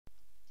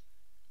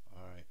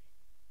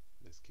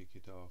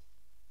kick it off.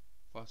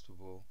 First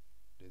of all,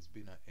 there's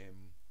been a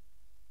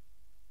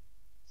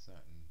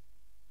something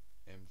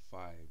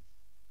M5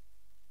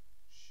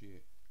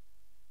 shit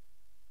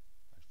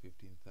at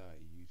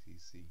 15:30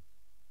 UTC.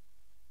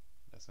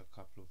 That's a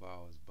couple of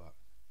hours back.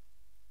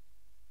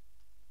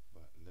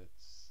 But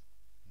let's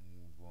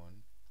move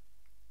on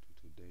to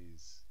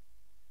today's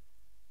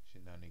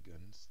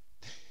shenanigans.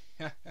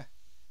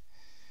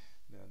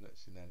 No, not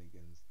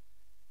shenanigans.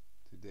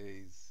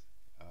 Today's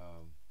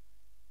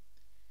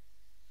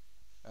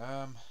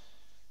um,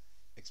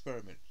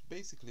 experiment.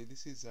 Basically,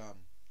 this is a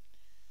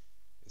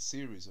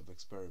series of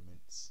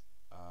experiments.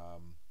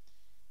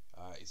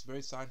 It's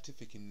very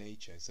scientific in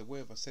nature. It's a way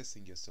of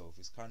assessing yourself.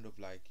 It's kind of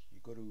like you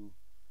got to,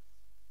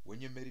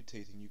 when you're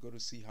meditating, you got to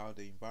see how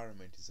the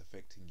environment is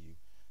affecting you,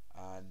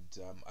 and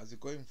as you're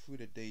going through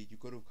the day, you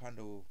got to kind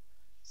of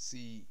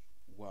see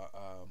what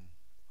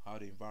how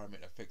the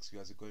environment affects you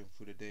as you're going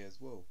through the day as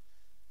well.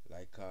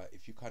 Like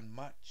if you can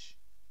match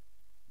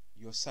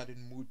your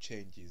sudden mood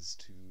changes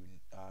to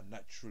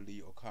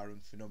naturally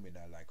occurring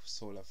phenomena like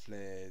solar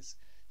flares,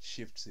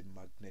 shifts in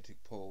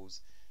magnetic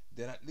poles,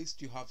 then at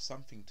least you have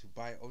something to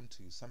buy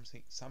onto,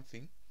 something,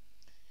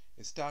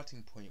 a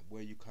starting point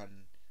where you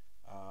can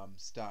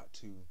start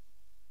to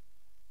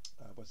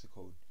what's it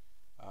called?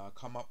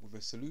 Come up with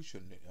a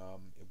solution,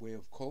 a way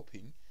of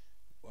coping,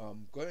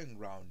 going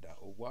around that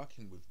or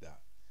working with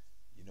that.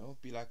 You know,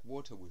 be like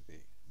water with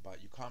it,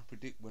 but you can't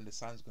predict when the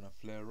sun's gonna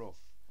flare off.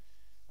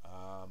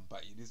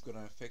 But it is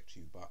gonna affect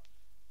you. But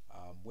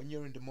when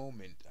you're in the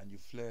moment and you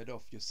flared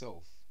off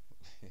yourself,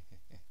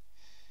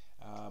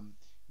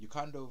 you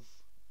kind of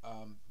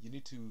you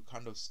need to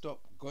kind of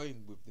stop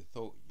going with the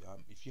thought.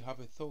 If you have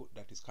a thought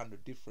that is kind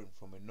of different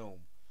from a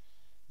norm,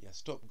 yeah,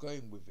 stop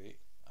going with it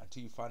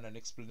until you find an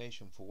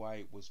explanation for why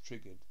it was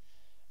triggered.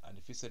 And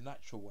if it's a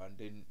natural one,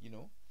 then you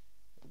know,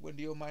 when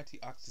the Almighty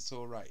acts, it's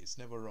all right. It's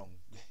never wrong.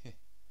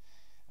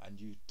 And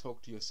you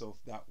talk to yourself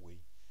that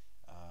way.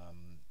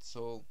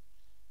 So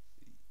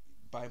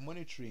by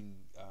monitoring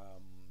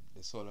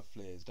the solar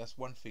flares, that's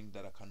one thing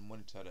that I can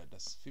monitor.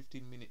 That's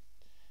 15-minute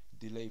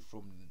delay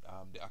from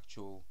the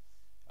actual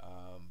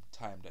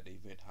time that the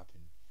event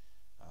happened.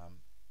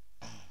 Um,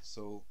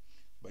 so,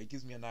 but it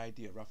gives me an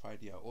idea, rough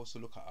idea. I also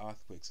look at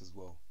earthquakes as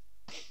well,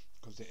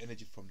 because the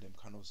energy from them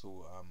can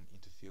also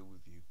interfere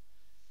with you.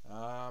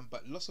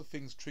 But lots of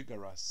things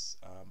trigger us,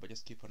 but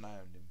just keep an eye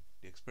on them.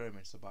 The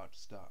experiment's about to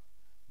start.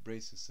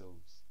 Brace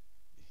yourselves.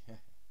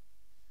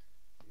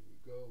 Here we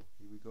go,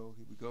 here we go,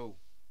 here we go.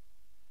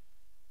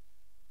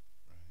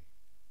 Right.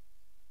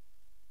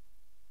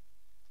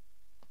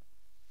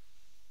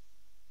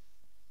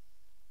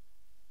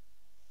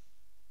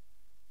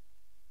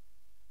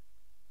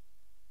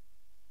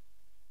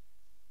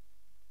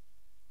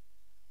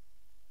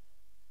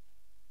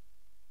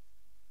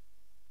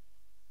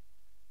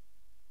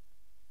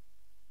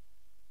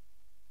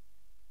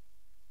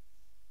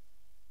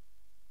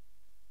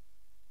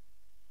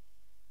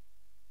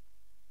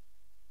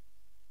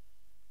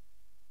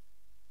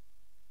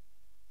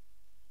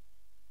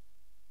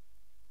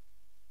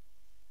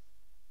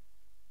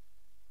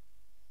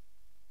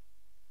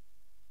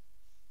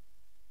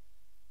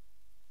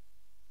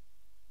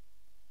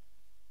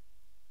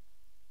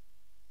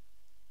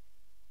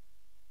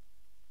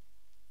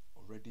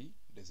 Already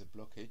there's a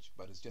blockage,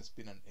 but it's just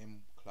been an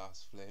M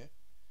class flare.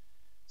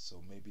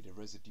 So maybe the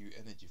residue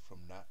energy from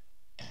that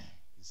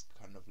is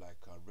kind of like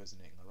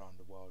resonating around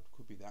the world.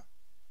 Could be that.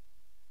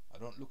 I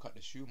don't look at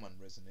the Schumann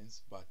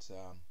resonance, but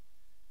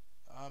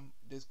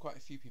there's quite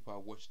a few people I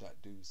watch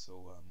that do,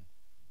 so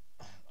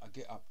I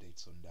get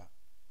updates on that.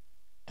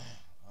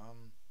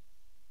 um,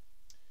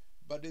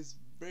 but there's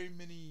very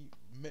many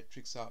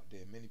metrics out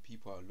there. Many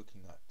people are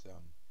looking at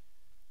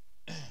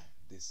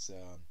this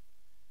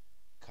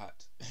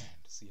cat to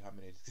see how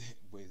many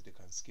ways they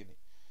can skin it.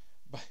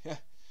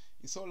 But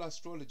it's all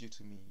astrology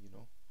to me, you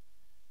know.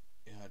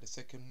 The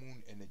second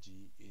moon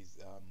energy is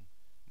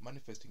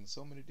manifesting in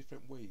so many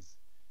different ways.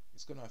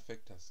 It's going to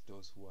affect us,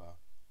 those who are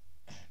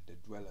the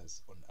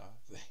dwellers on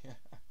earth.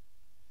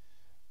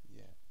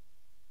 Yeah.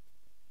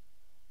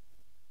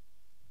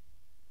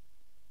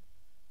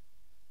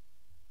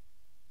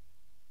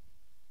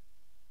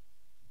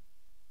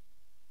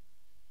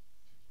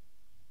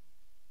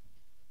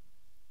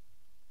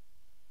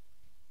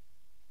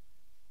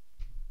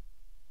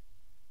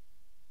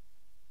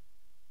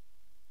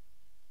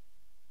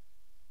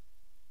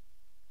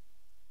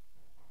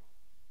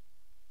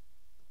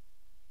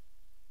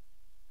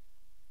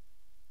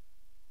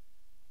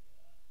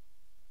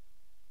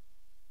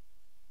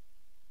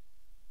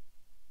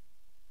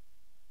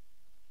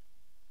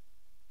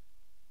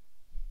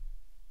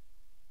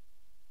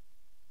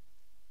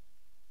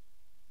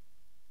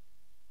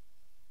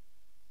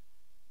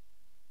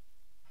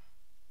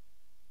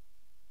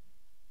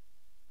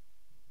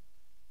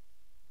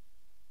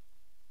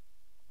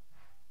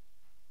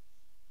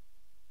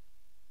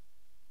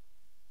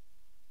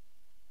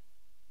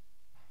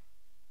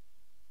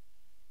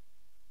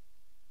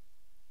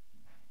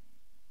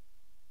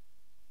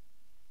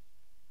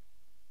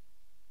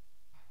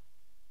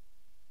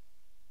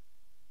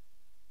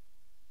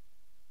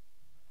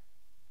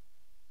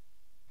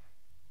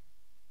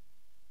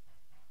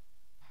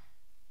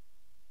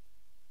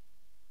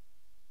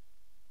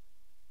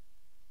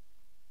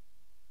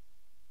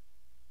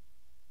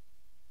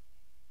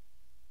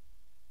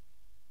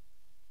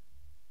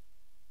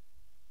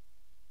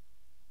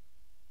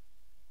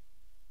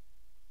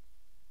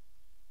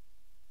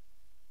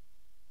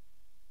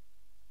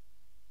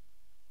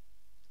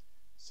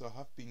 So I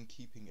have been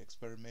keeping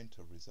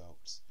experimental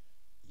results.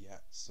 Yeah,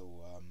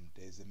 so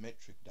there's a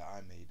metric that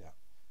I made up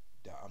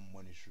that I'm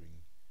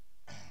monitoring,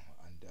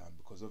 and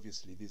because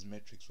obviously these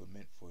metrics were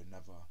meant for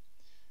another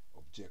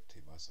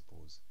objective, I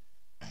suppose.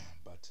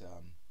 But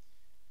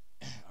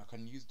I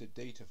can use the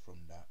data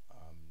from that,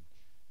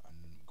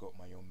 and got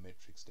my own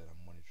metrics that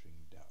I'm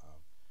monitoring that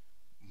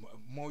are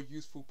more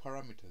useful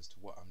parameters to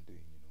what I'm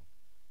doing.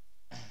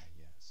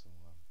 Yeah. So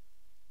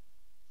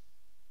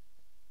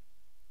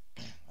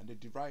and they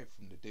derive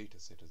from the data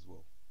set as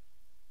well,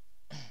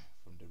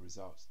 from the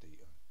results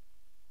data.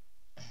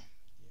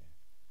 Yeah,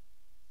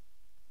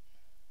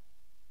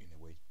 in a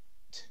way.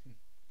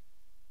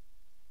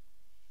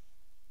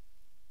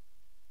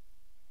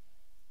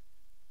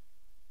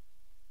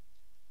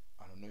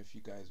 I don't know if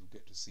you guys will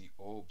get to see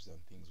orbs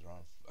and things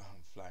around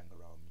flying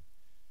around me,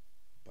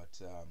 but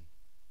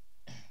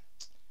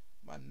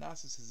man,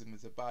 narcissism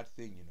is a bad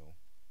thing,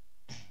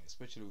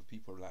 especially with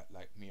people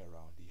like me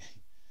around here,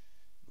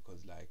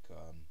 because like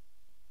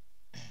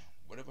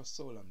whatever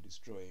soul I'm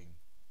destroying,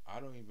 I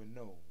don't even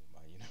know,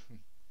 man.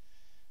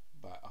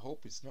 But I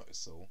hope it's not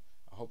so.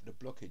 I hope the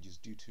blockage is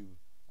due to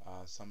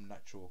some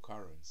natural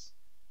occurrence,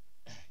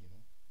 you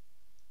know.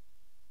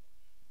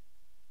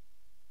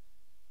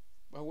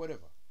 But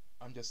whatever.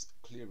 I'm just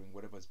clearing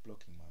whatever's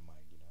blocking my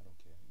mind, I don't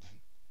care.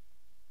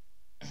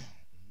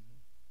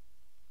 Mhm.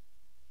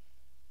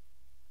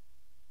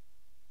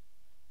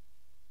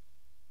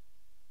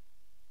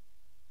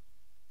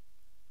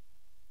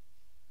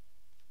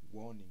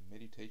 Warning,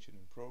 meditation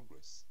in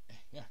progress.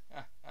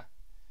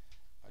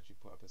 I should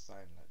put up a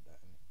sign like that.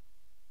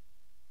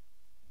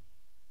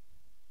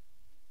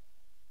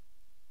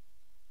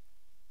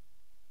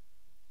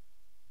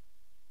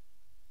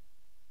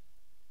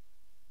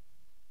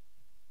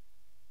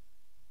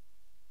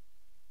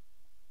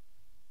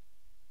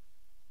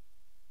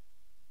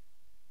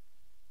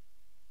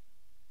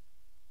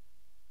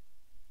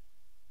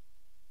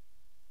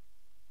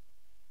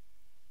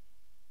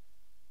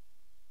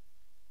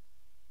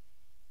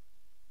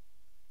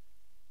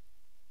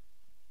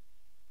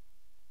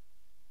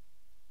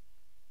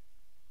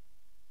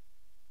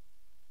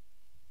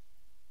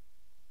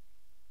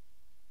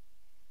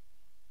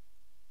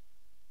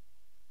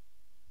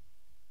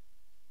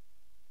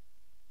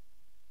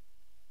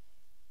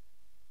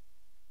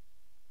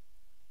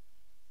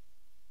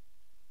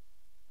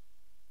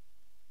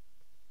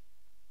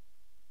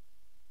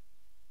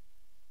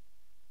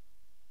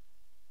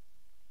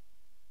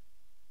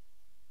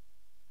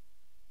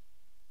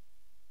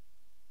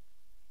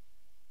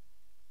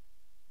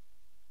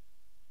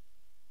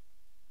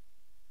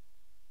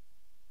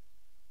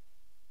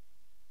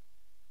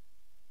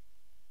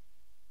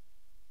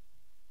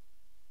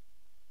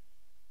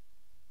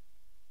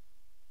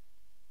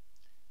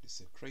 This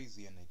is a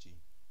crazy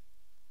energy.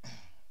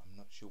 I'm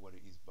not sure what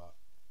it is, but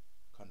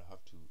kind of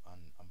have to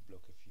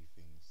unblock a few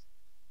things.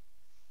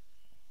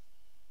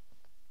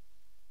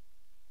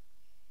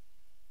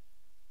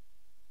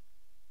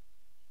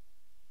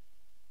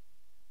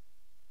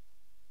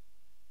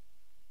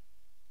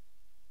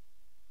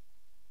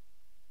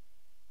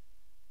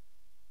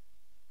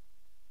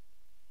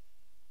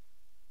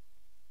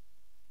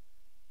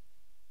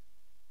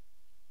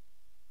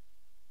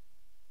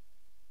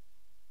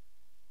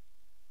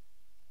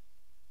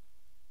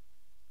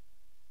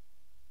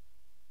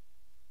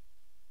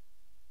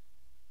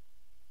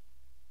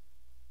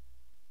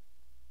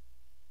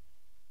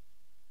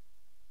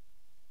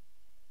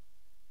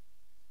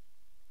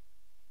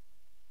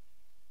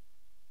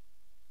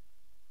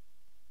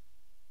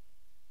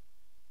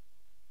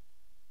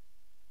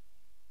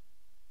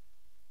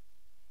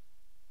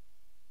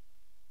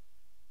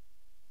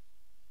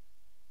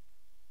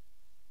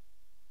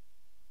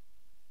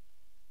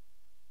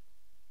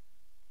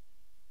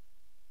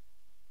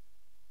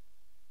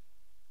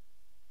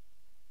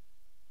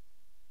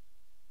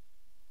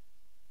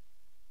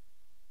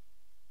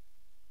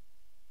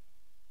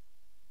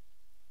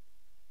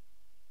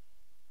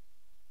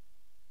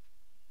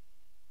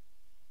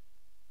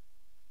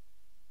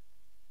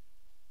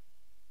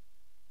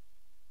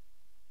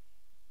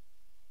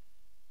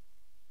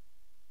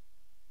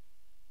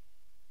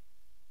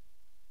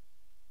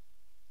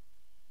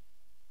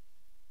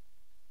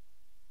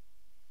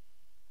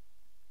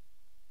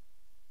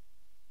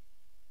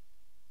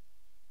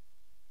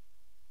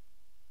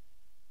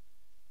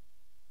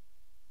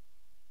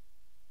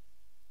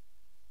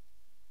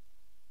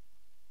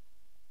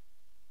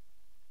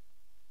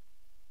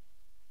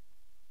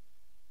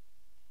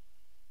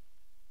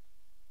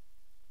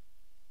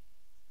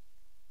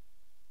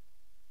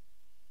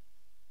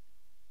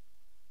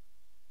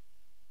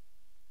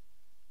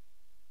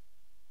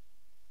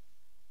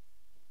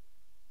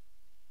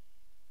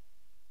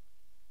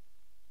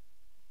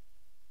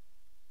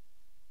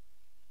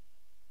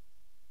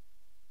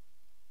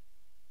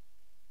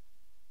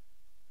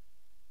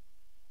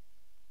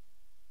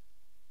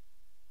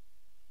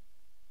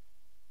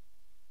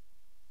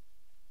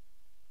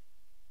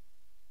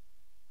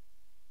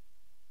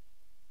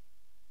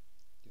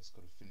 Just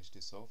got to finish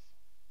this off.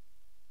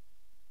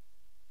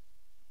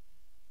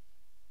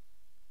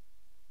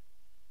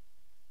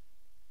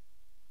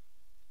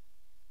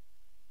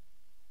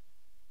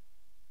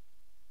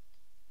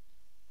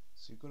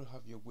 So you got to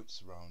have your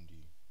wits around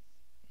you.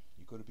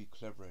 You got to be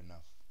clever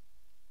enough,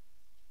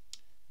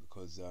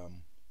 because at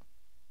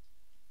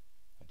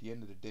the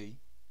end of the day,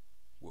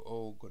 we're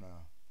all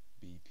gonna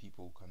be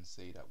people who can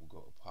say that we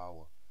got a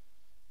power.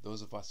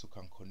 Those of us who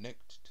can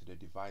connect to the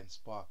divine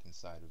spark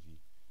inside of you.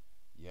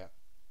 Yeah.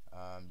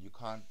 You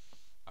can't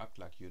act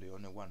like you're the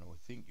only one, or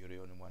think you're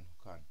the only one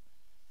who can.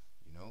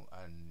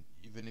 And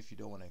even if you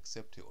don't want to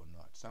accept it or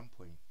not, at some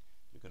point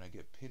you're gonna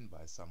get pinned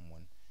by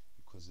someone,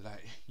 because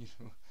like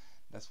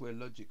that's where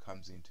logic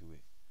comes into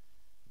it.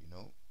 You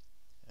know,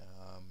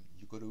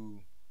 you got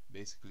to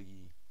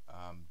basically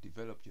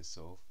develop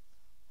yourself,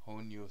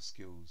 hone your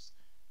skills,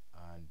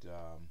 and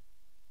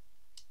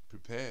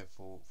prepare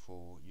for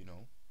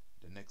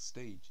the next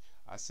stage.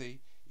 I say,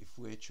 if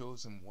we're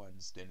chosen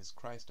ones, then it's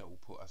Christ that will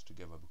put us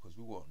together, because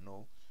we won't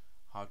know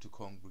how to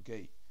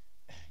congregate.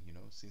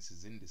 Since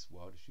he's in this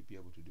world, he should be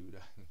able to do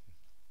that.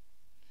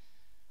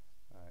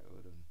 Alright,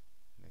 hold on.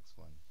 Next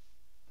one.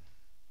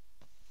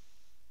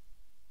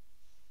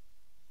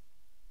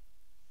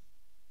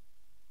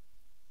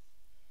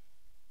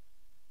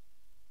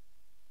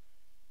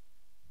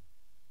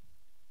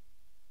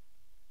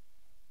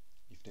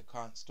 If they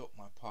can't stop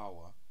my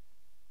power,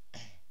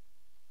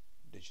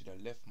 they should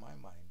have left my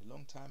mind a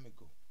long time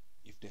ago.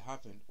 If they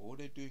haven't, all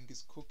they're doing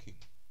is cooking.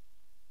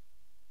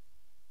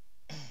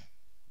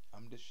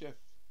 I'm the chef.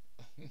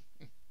 And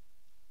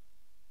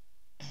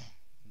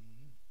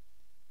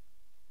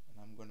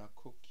I'm gonna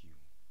cook you.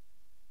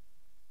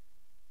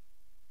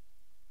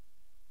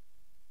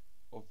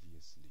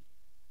 Obviously.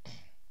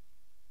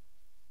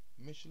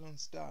 Michelin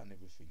star and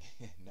everything.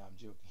 No, I'm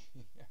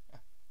joking.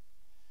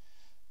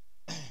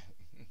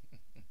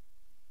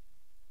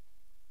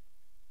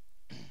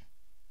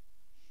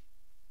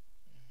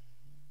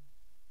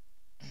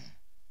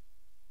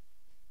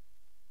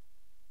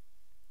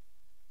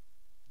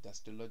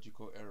 That's the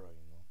logical error.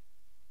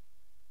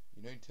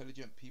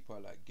 Intelligent people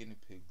are like guinea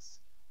pigs.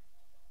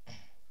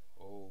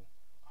 Or,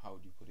 how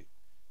do you put it?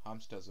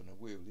 Hamsters on a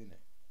wheel,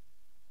 innit?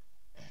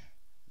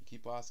 You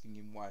keep asking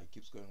him why, he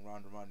keeps going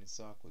round and round in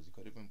circles. You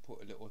could even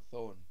put a little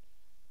thorn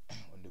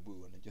on the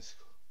wheel and just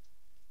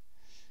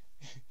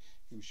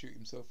he'll shoot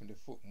himself in the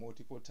foot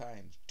multiple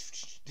times.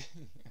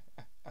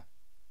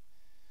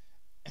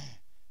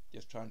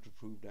 Just trying to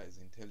prove that he's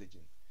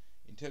intelligent.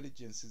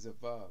 Intelligence is a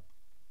verb.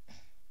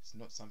 It's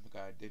not something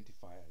I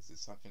identify as,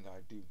 it's something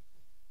I do.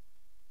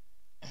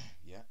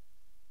 Yeah.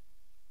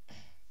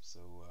 So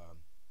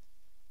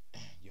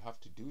you have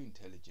to do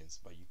intelligence,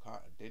 but you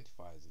can't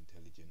identify as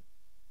intelligent.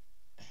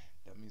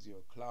 That means you're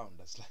a clown.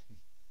 That's like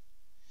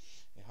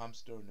a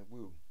hamster on a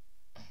wheel.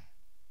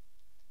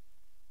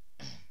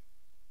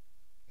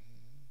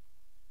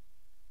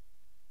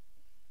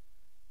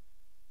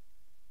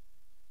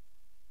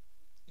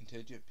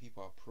 Intelligent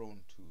people are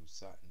prone to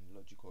certain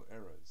logical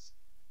errors.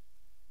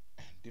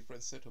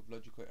 Different set of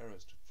logical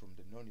errors from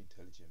the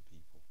non-intelligent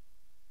people.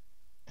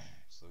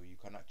 So you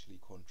can actually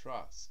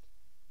contrast.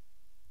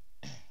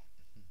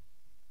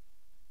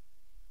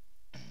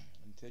 An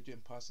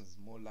intelligent person is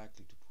more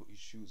likely to put his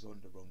shoes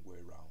on the wrong way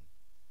around.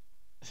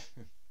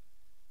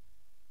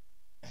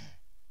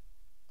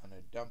 And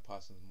a dumb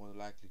person is more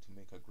likely to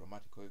make a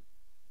grammatical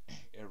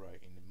error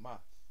in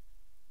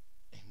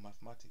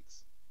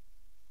mathematics.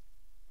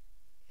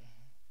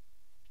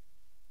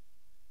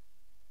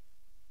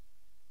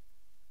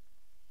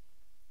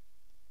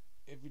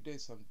 Every day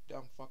some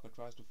dumb fucker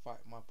tries to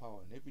fight my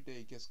power, and every day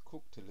he gets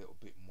cooked a little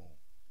bit more.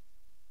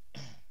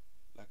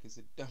 Like it's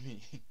a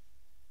dummy.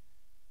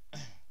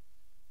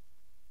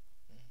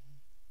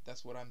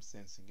 That's what I'm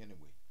sensing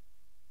anyway.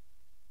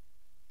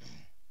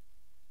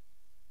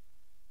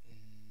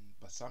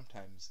 But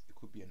sometimes it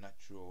could be a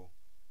natural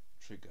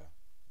trigger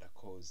that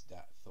caused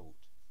that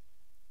thought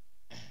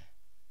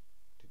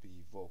to be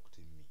evoked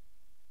in me.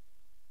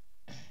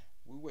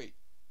 We wait.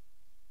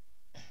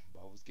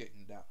 But I was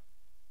getting that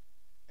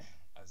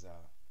as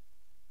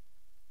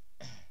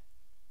a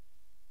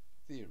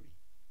theory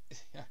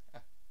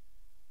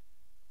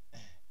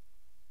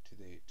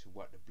to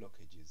what the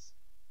blockage is.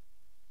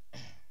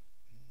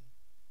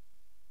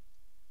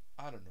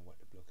 I don't know what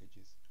the blockage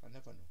is. I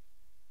never know.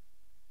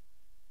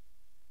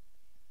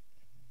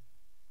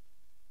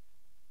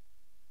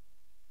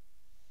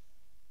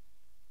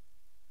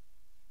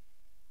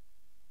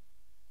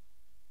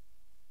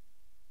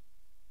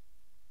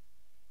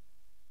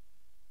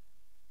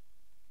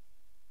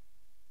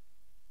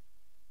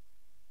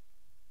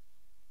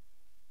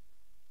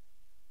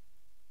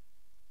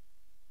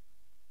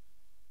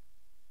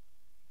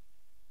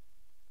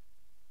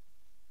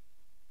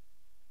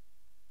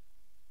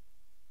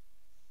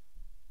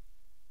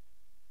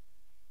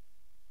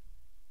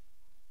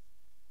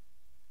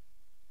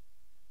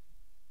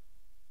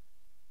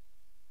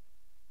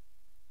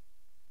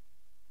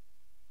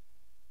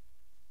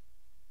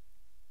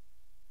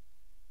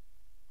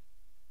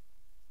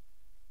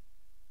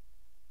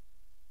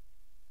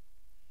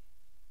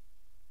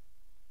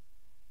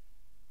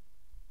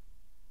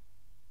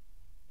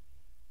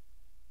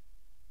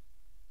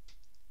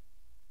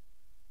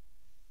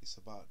 It's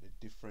about the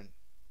different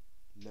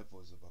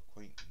levels of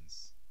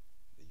acquaintance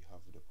that you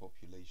have with the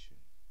population.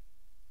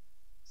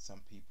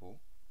 Some people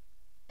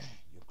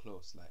you're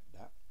close like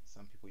that.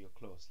 Some people you're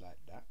close like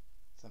that.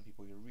 Some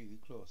people you're really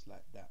close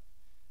like that.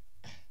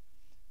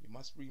 You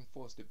must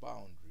reinforce the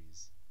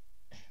boundaries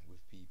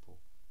with people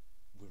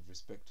with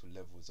respect to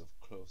levels of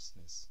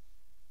closeness,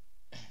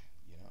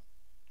 you know,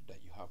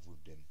 that you have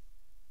with them.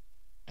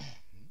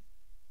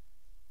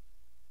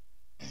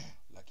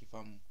 Like if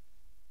I'm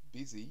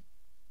busy,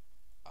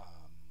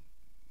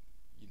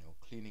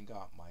 cleaning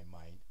out my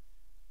mind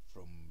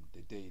from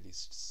the daily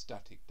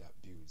static that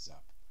builds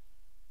up,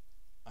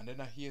 and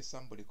then I hear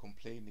somebody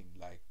complaining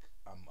like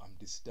I'm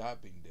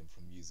disturbing them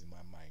from using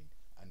my mind,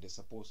 and they're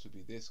supposed to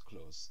be this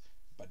close,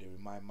 but they're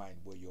in my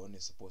mind where you're only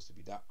supposed to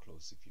be that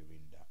close if you're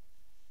in that.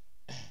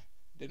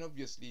 Then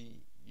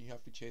obviously you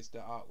have to chase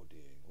that out there.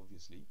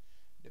 Obviously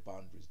the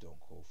boundaries don't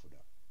call for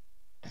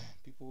that.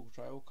 People will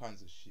try all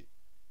kinds of shit,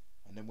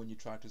 and then when you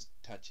try to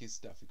touch his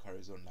stuff, he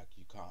carries on like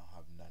you can't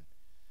have none,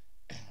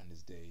 and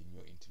is there in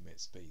your intimate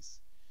space.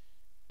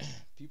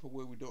 People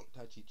where we don't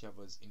touch each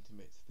other's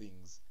intimate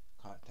things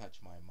can't touch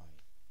my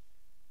mind.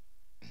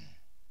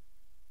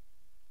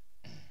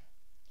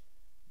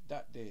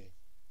 That day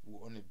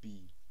will only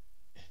be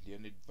the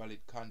only valid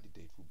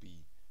candidate will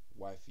be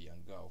wifey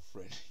and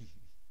girlfriend.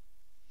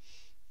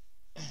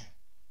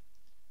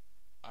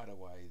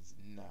 Otherwise,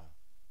 nah,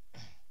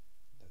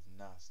 that's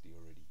nasty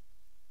already.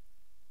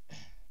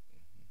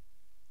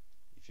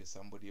 If you're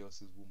somebody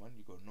else's woman,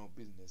 you got no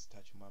business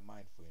touching my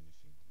mind for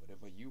anything.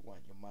 Whatever you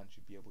want, your man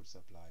should be able to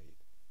supply it.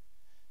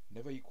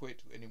 Never equate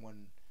to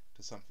anyone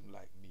to something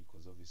like me,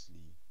 because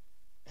obviously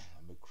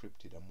I'm a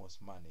cryptid and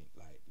most men ain't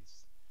like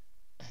this.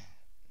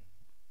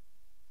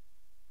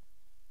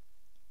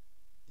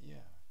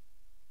 Yeah,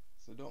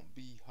 so don't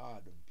be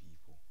hard on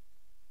people.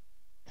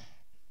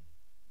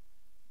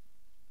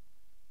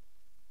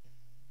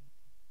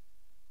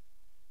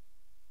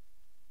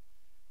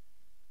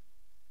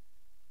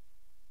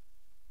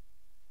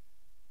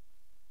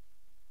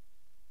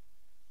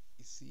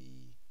 You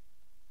see,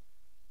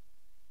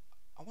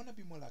 I want to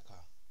be more like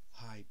a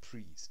high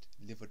priest,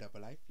 live a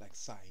double life like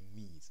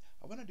Siamese.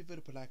 I want to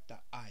develop a life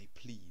that I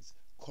please,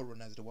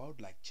 colonize the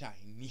world like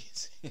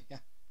Chinese.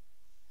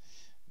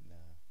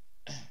 Nah,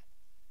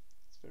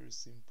 it's very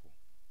simple.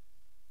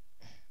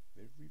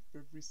 Very,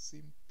 very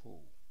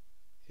simple.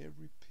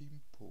 Hairy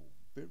pimple.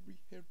 Very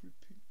hairy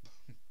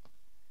pimple.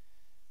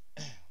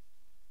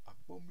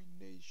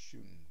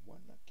 Abomination.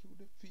 Wanna kill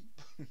the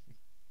people.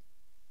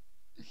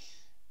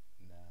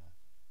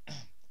 Nah.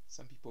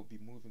 Some people be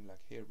moving like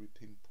hairy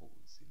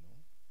pimples, you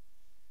know?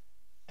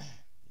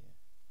 Yeah.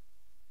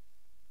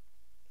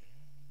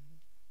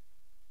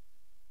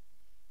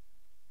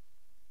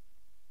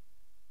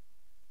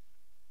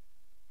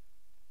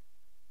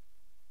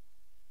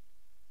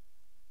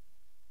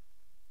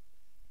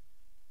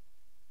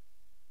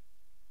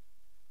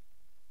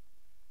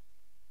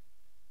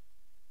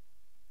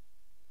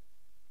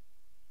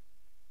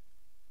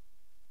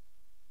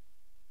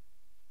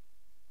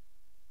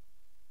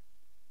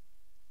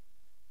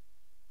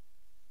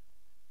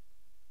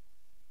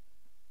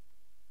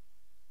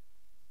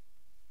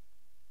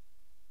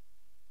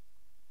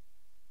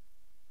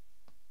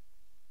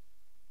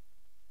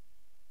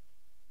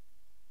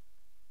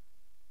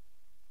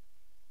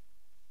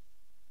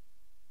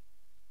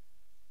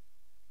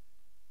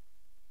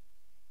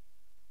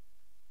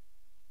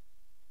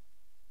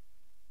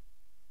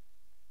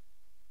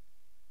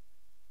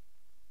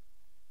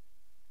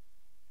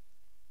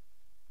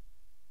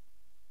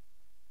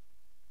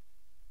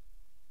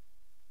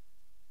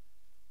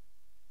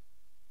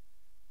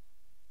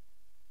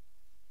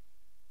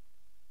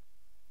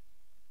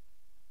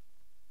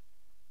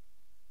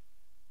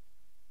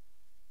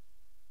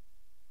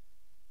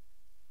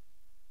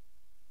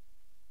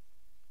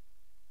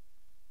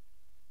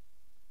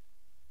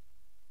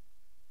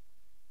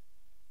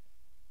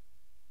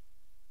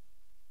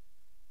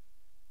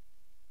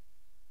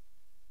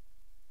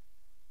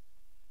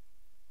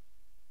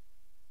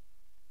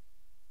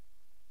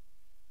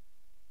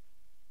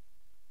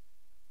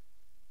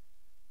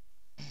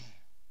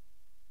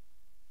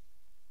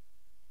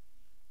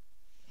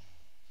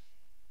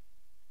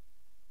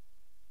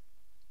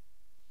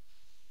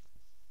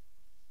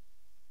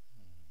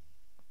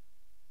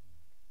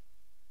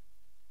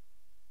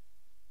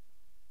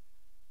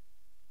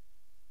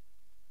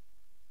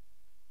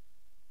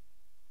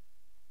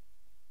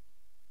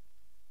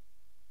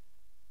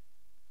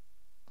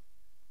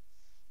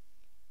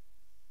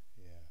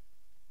 Yeah.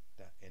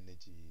 That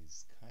energy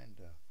is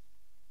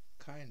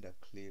kinda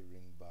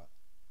clearing, but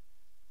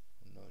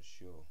I'm not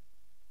sure.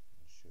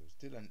 Not sure.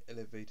 Still an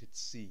elevated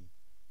sea.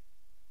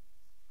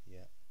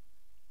 Yeah.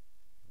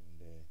 In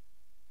there.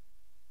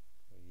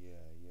 But yeah.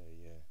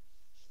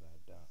 It's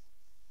like that.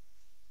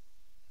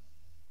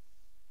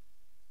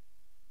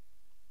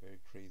 Very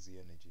crazy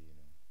energy, you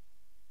know.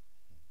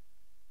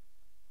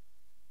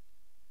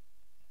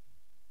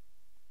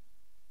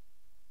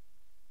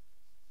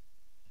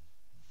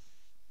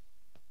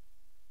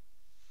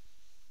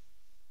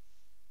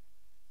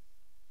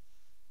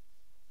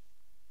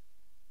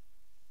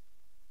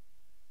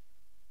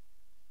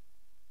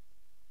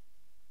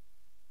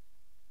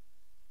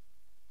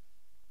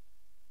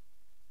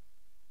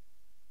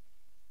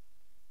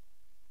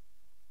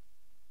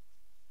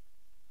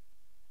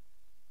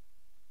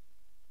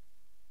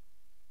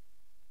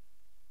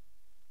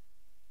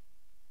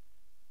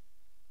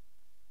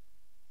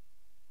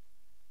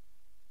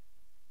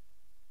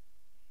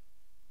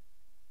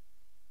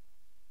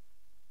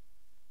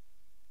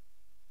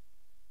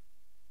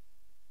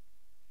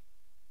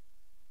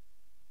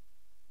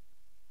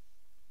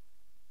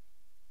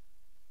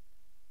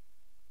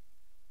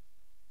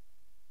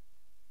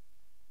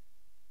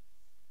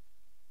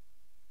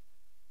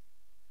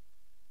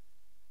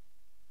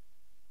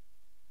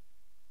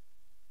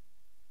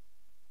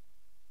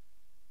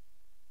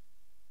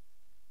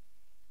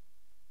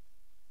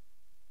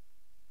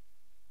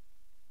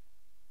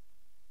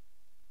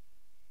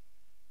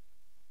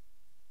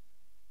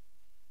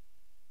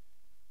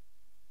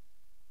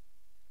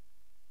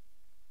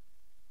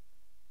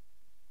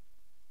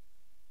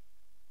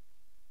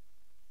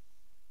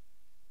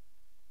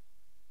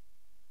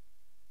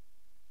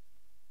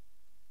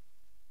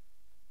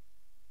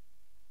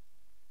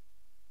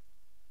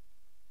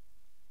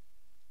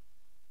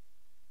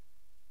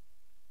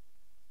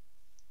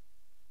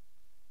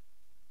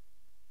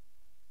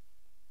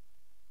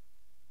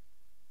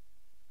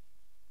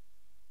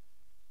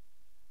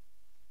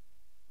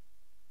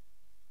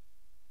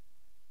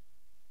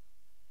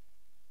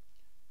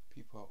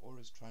 people are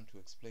always trying to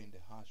explain the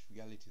harsh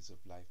realities of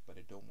life, but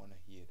they don't want to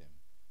hear them.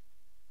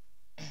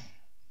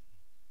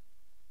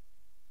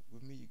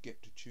 With me, you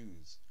get to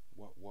choose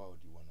what world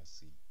you want to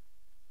see.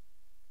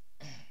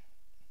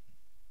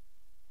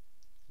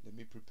 Let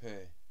me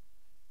prepare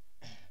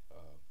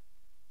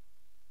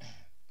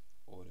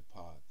all the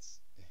parts.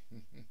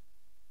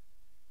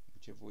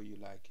 Whichever way you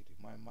like it. In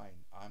my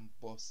mind, I'm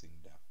bossing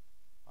that.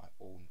 I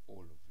own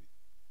all of it.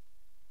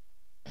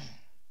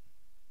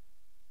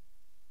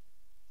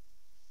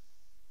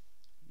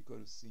 You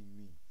got to see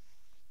me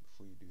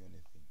before you do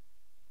anything.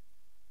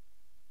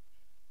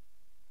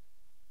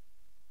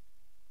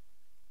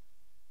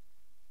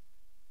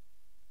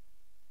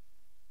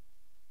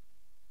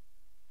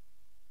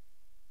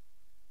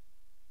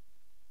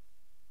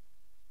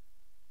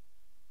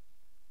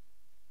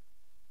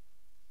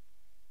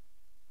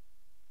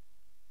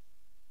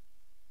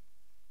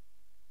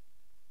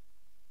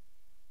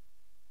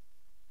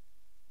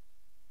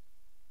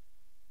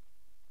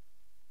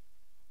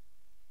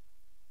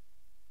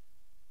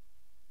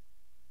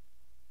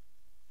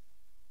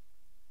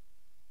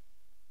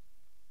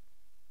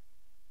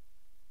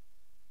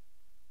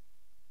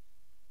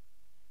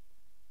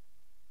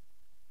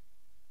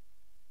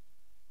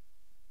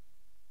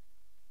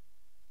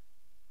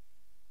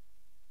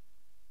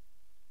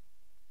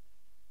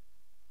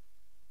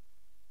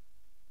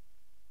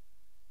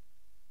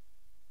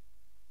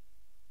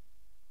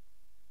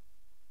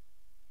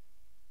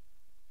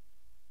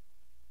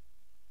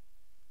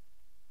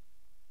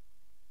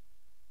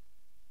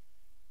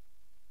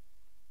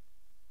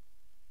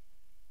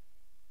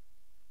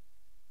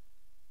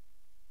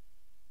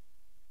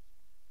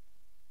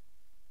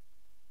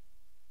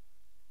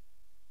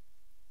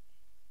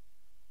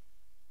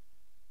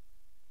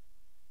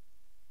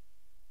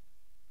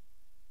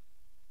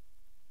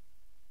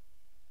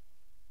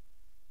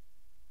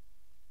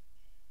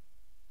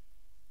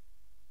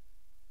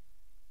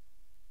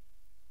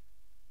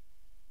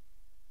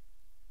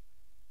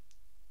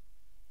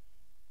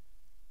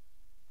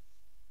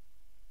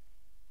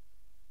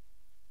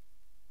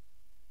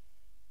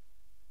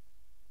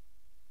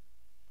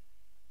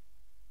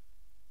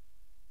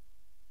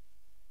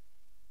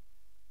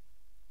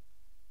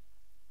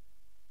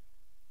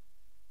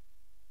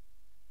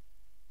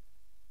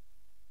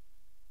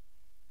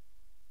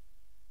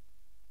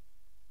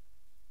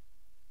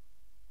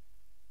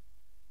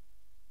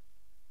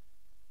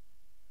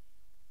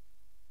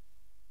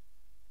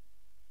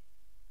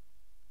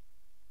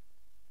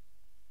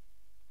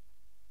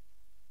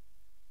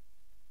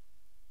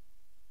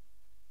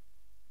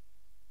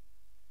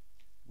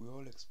 We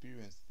all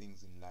experience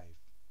things in life,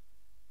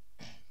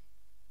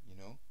 you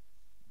know,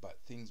 but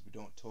things we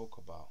don't talk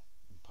about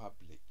in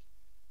public.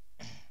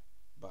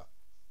 But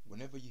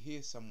whenever you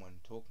hear someone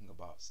talking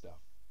about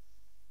stuff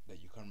that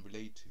you can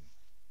relate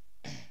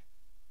to,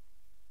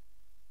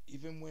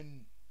 even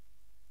when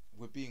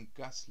we're being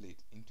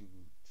gaslit into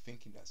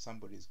thinking that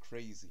somebody is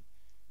crazy,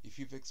 if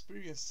you've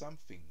experienced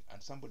something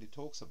and somebody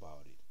talks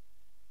about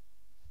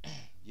it,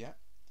 yeah,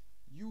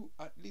 you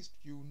at least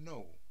you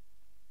know,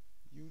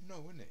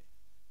 innit?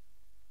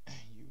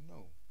 You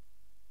know.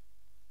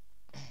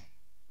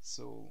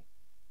 So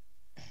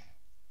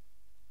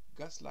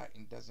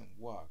gaslighting doesn't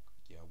work,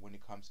 yeah, when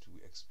it comes to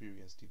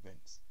experienced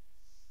events.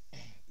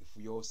 If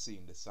we all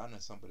seeing the sun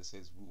and somebody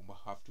says we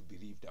have to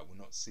believe that we're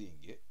not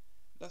seeing it,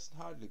 that's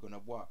hardly gonna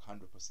work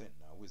 100%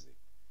 now, is it?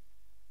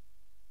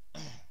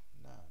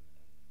 Nah,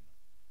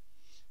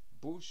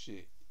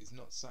 bullshit is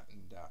not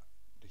something that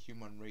the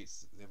human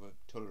race has ever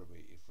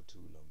tolerated for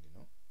too long, you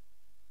know.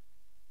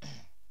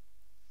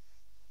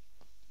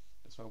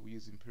 That's why we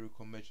use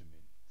empirical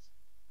measurements,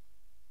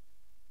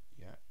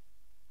 yeah.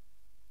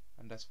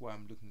 And that's why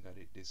I'm looking at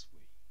it this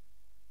way,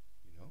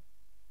 you know,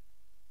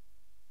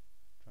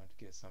 trying to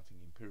get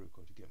something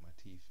empirical to get my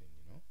teeth in,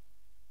 you know.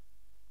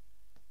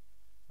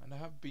 And I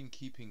have been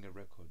keeping a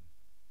record,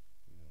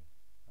 you know.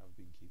 I've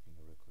been keeping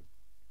a record.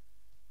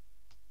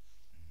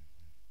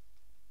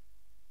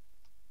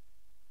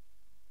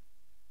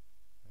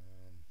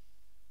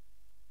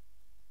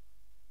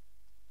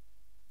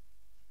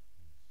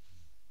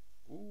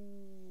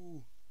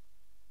 Ooh,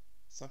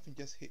 something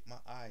just hit my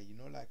eye. You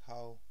know, like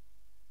how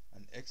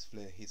an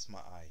X-flare hits my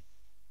eye.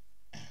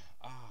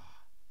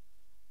 Ah,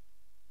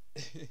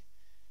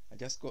 I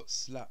just got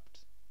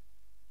slapped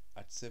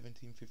at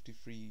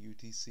 17:53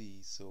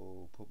 UTC,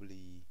 so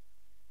probably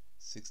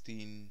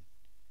 16:10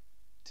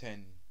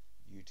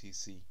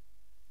 UTC.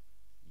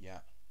 Yeah,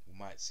 we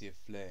might see a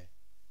flare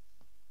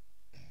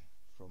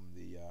from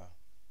the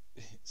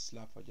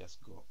slap I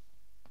just got.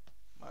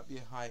 Might be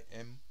a high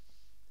M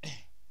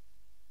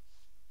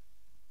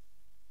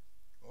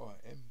or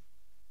M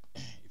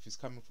if it's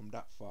coming from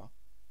that far.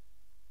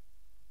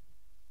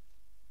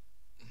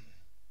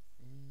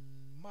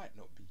 Might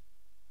not be.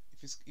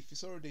 If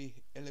it's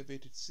already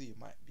elevated C, it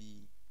might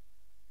be.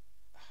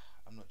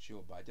 I'm not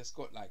sure, but I just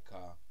got like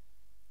a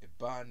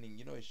burning,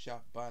 you know, a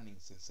sharp burning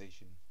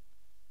sensation.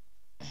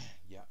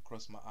 Yeah,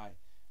 across my eye.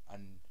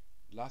 And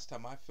last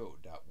time I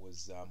felt that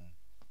was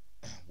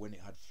when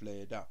it had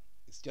flared up.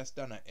 It's just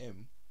done at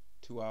M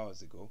 2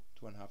 hours ago,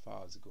 2.5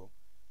 hours ago.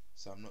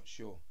 So I'm not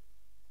sure.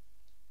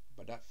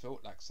 But that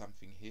felt like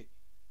something hit.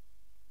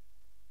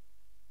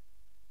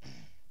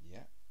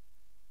 Yeah.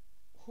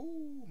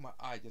 Whoo, my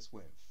eye just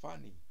went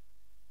funny.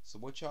 So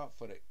watch out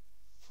for that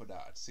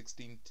at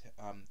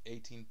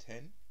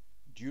 18:10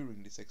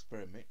 during this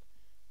experiment.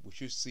 We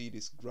should see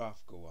this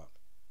graph go up.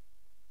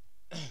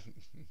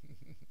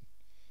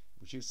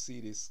 We should see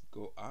this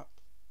go up.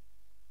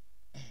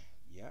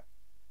 Yeah.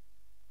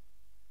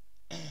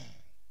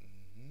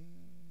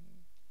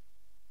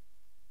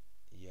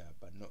 Yeah,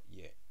 but not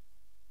yet.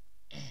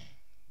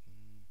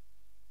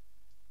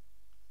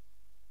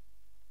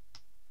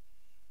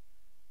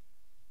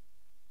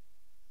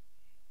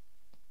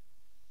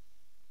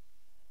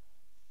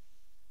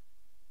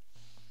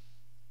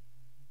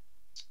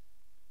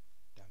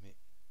 Damn it.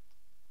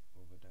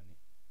 Overdone it.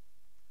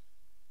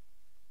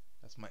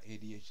 That's my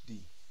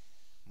ADHD.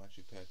 I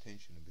should pay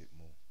attention a bit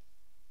more.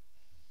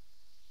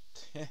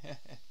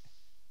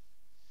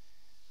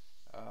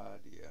 Ah,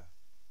 dear.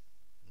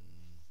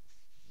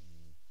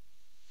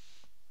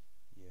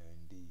 Yeah,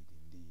 indeed,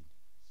 indeed.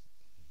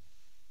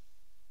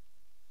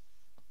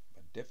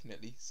 But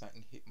definitely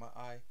something hit my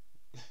eye.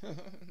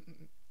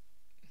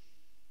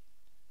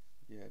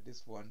 Yeah,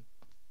 this one.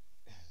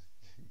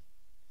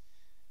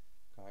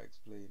 Can't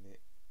explain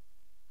it.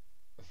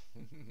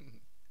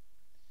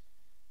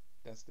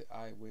 That's the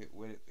eye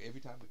where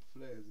every time it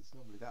flares, it's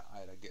normally that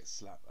eye that gets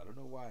slapped. I don't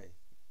know why.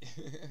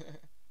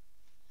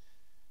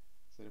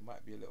 So there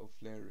might be a little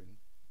flaring.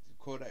 You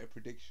call that a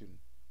prediction.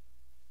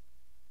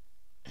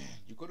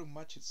 You got to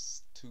match it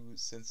to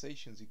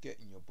sensations you get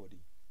in your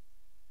body.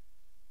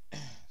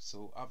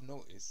 So I've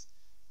noticed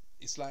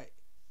it's like,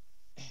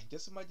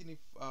 just imagine if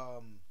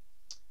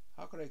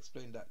how could I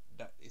explain that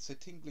it's a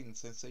tingling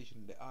sensation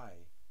in the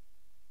eye.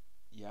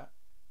 Yeah.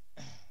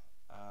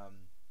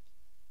 um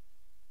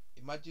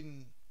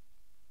Imagine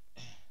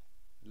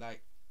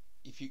like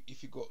if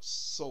you got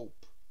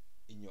soap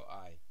in your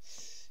eye,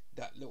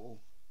 that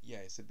little, yeah,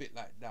 it's a bit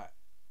like that.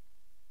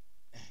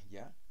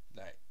 Yeah,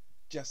 like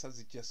just as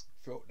it just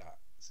felt that,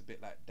 it's a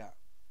bit like that.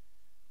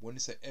 When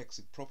it's an X,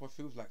 it proper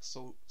feels like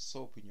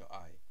soap in your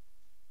eye.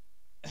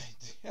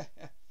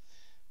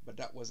 But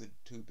that wasn't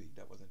too big.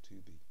 That wasn't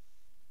too big.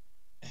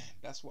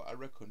 That's what I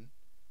reckon.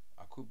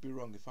 I could be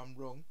wrong. If I'm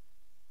wrong,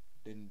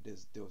 then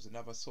there was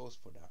another source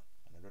for that,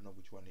 and I don't know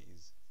which one it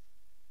is.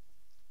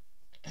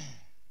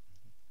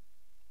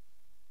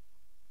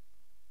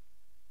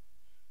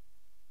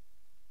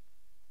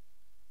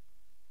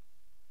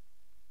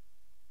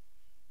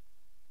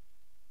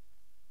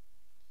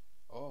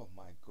 Oh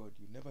my God,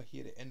 you never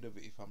hear the end of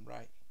it if I'm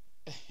right.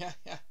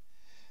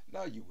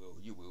 No, you will.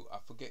 You will. I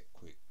forget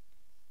quick.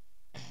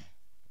 I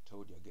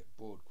told you I get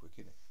bored quick,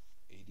 innit?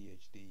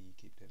 ADHD,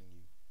 keep telling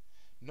you.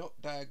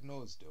 Not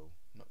diagnosed though.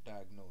 Not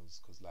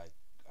diagnosed, because like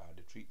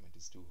the treatment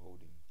is still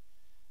holding.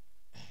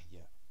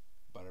 Yeah.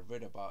 But I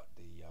read about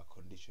the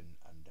condition,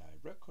 and I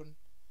reckon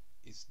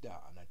it's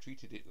that. And I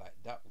treated it like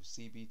that with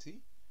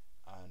CBT,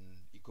 and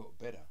it got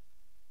better.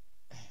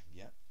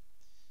 Yeah.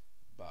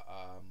 But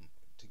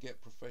to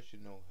get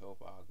professional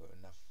help, I got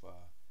enough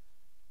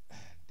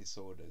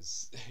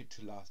disorders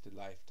to last a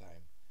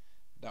lifetime.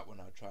 That one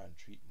I'll try and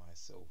treat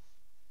myself.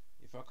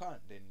 If I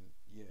can't, then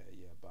yeah,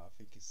 yeah. But I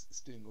think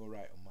it's doing all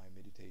right on my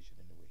meditation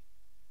anyway.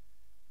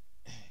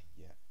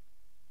 Yeah,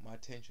 my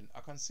attention.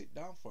 I can sit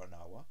down for an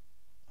hour.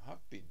 I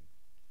have been.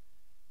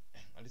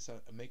 At least I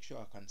make sure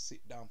I can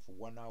sit down for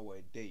 1 hour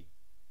a day.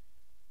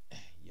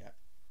 Yeah,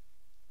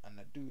 and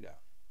I do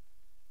that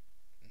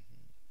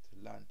to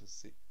learn to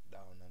sit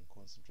down and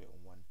concentrate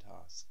on one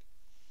task.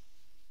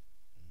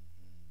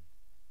 hmm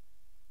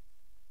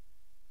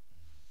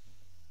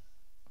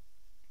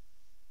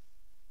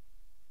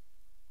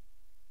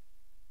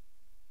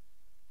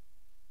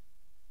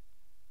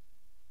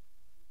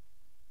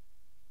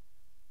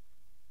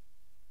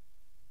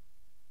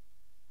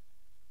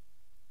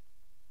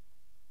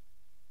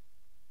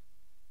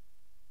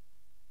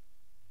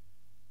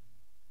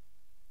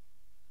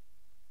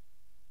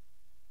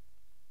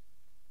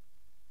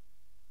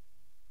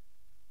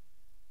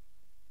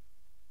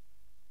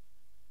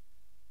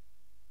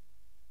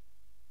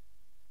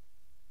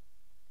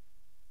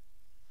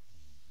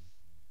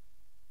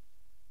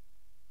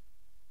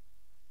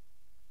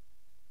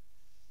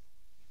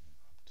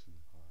Up too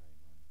high,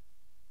 man.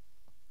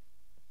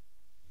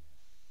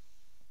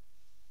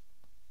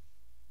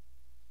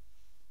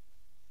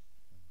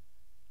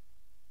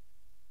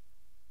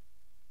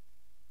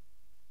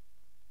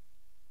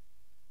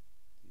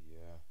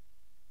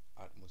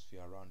 The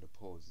atmosphere around the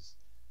pores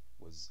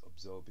was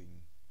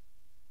absorbing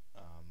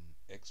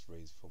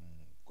X-rays from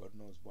God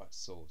knows what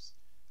source.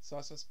 So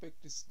I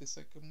suspect this the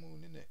second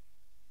moon, innit?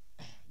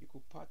 You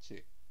could patch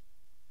it.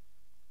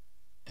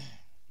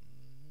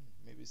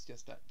 Maybe it's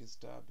just that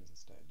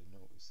disturbance that they're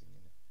noticing,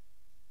 innit?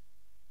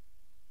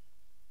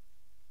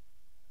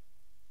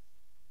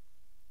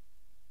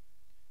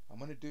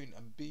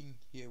 I'm being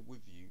here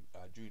with you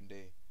during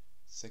the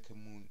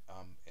second moon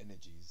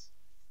energies,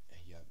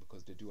 yeah,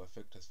 because they do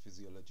affect us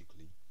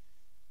physiologically.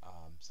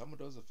 Some of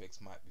those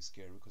effects might be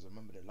scary because I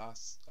remember the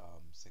last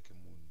second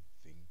moon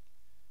thing,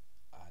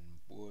 and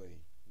boy,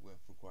 we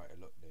went through quite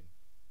a lot then.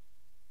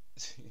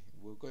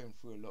 We were going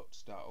through a lot to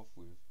start off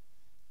with,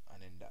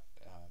 and then that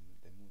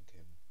the moon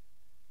came,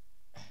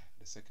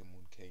 the second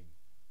moon came.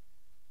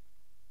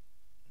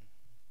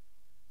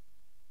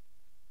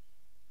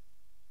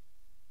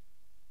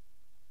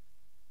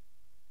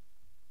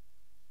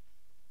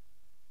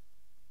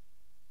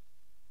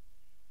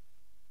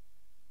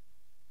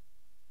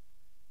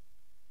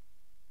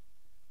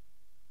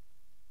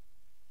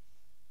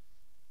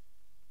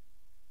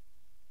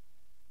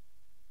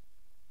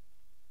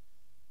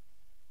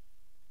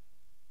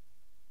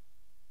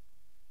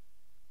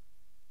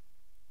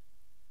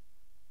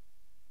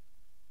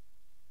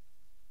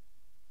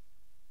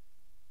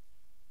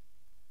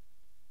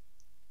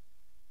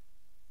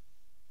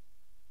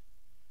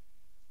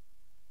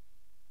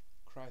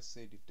 Christ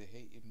said, if they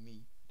hated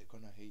me, they're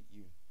gonna hate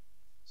you.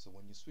 So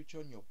when you switch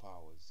on your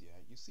powers, yeah,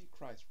 you see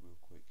Christ real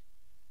quick.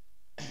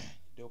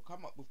 They'll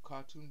come up with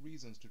cartoon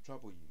reasons to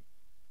trouble you.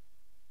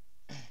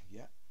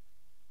 Yeah.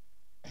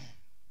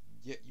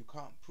 Yet you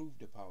can't prove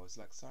the powers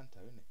like Santa,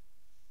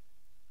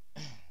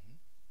 innit?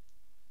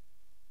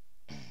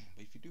 But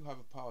if you do have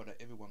a power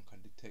that everyone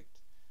can detect,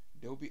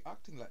 they'll be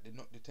acting like they're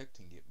not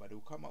detecting it, but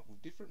they'll come up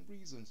with different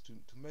reasons to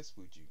mess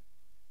with you.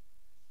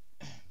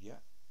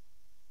 Yeah.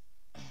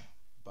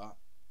 But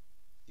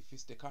if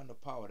it's the kind of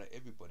power that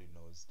everybody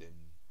knows, then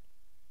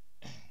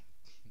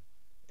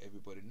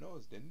everybody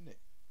knows, then, innit?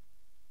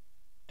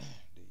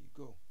 There you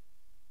go.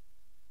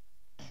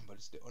 But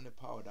it's the only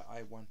power that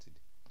I wanted,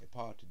 a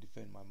power to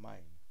defend my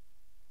mind.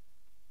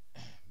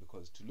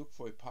 Because to look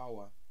for a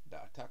power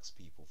that attacks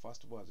people,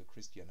 first of all, as a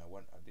Christian, I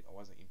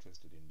wasn't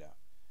interested in that.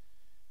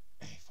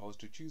 If I was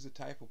to choose a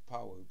type of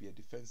power, it would be a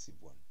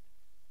defensive one,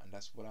 and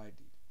that's what I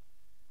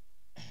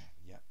did.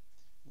 Yeah,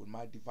 with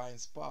my divine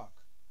spark,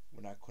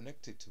 when I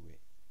connected to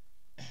it,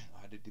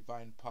 I had a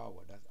divine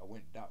power that I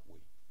went that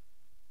way.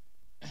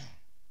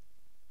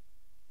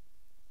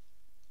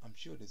 I'm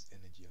sure there's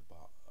energy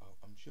about.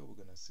 I'm sure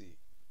we're gonna see it.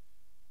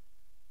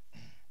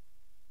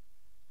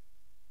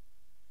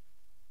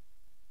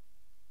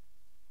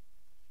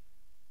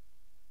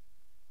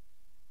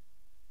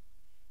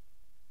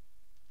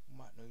 We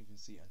might not even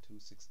see it until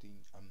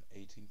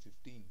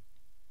 1815.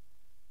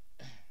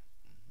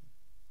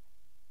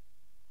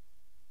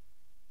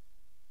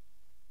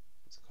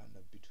 It's kind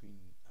of between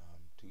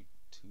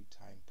two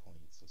time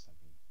points or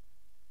something,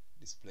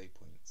 display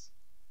points.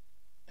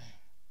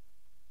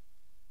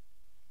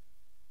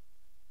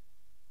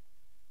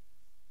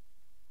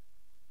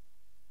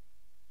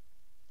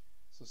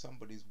 So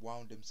somebody's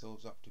wound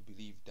themselves up to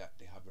believe that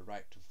they have a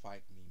right to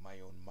fight me, my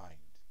own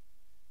mind.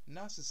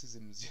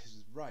 Narcissism is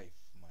just rife,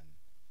 man,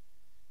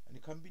 and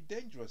it can be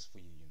dangerous for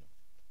you, you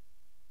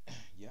know.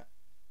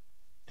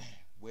 Yeah,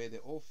 where they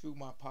all feel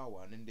my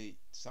power, and then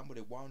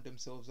somebody wound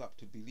themselves up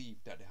to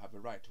believe that they have a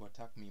right to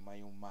attack me, my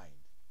own mind.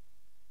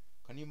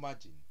 Can you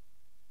imagine?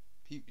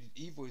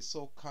 Evil is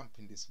so camp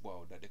in this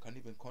world that they can't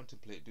even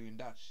contemplate doing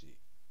that shit.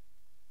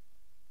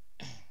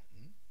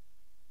 Hmm?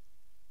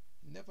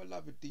 Never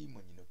love a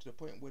demon, you know, to the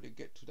point where they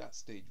get to that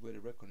stage where they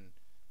reckon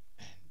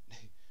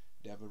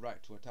they have a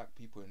right to attack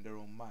people in their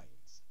own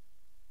minds.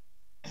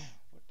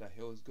 What the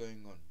hell is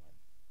going on,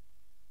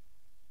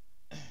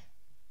 man?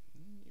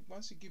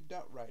 Once you give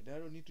that right, I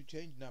don't need to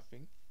change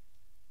nothing.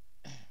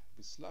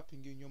 Be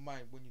slapping you in your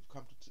mind when you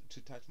come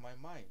to touch my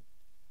mind.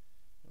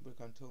 Nobody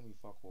can tell me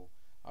fuck all.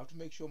 I have to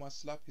make sure my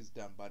slap is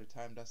done by the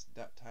time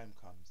that time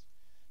comes,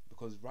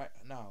 because right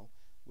now,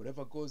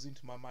 whatever goes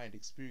into my mind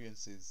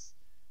experiences,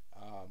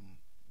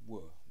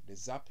 well, the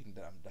zapping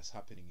that's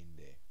happening in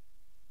there,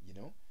 you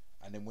know.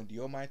 And then when the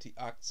Almighty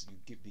acts,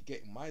 be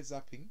getting my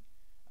zapping,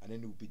 and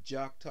then it will be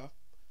jacked up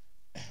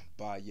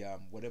by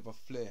whatever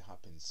flare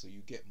happens. So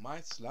you get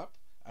my slap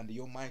and the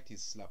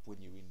Almighty's slap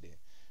when you're in there.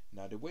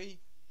 Now the way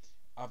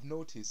I've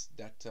noticed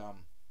that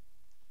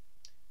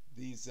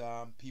these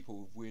people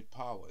with weird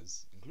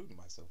powers, including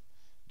myself,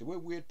 the way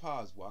weird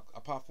powers work,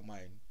 apart from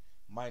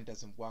mine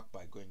doesn't work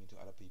by going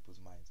into other people's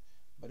minds.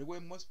 But the way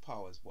most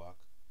powers work,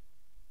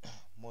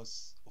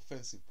 most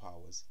offensive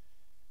powers,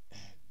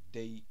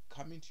 they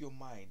come into your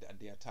mind and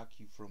they attack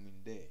you from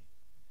in there.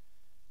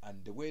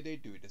 And the way they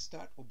do it, they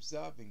start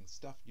observing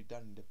stuff you've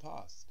done in the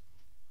past.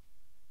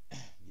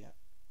 Yeah.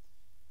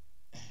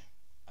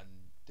 And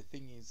the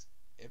thing is,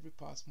 every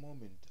past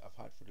moment I've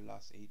had for the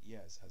last 8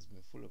 years has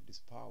been full of this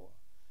power.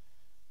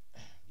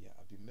 Yeah,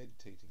 I've been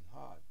meditating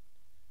hard.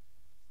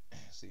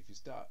 So if you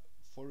start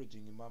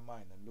foraging in my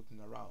mind and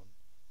looking around,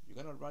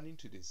 you're gonna run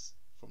into this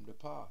from the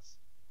past.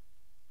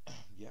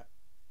 Yeah.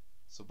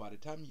 So by the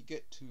time you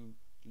get to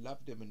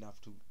love them enough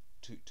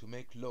to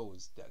make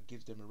laws that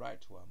gives them a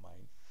right to our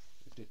mind,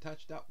 if they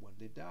touch that one,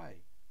 they die.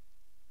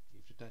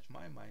 If they touch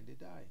my mind, they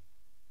die.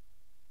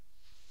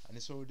 And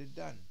it's already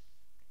done.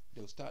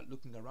 They'll start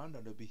looking around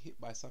and they'll be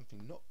hit by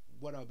something, not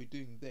what I'll be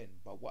doing then,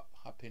 but what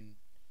happened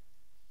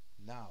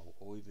now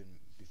or even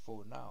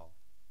before now.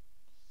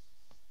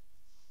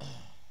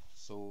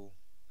 So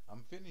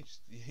I'm finished.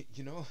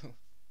 You know,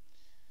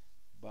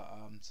 But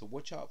so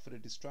watch out for the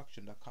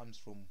distraction that comes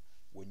from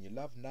when you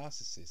love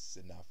narcissists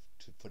enough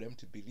for them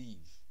to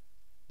believe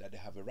that they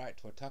have a right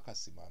to attack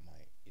us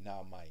in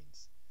our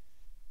minds.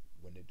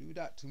 When they do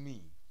that to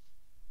me,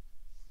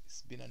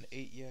 it's been an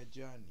 8-year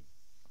journey.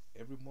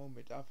 Every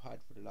moment I've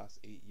had for the last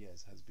 8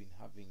 years has been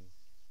having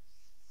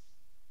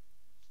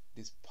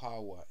this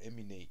power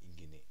emanating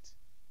in it.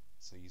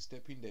 So you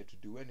step in there to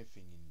do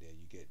anything in there,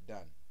 you get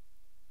done.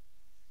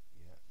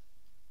 Yeah.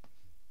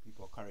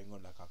 People are carrying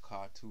on like a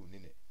cartoon,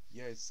 innit?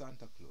 Yeah, it's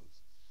Santa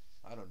Claus.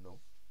 I don't know.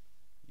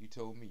 You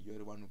told me, you're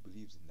the one who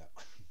believes in that.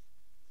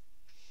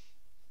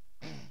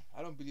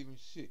 I don't believe in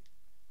shit.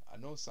 I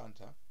know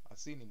Santa. I've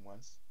seen him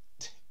once.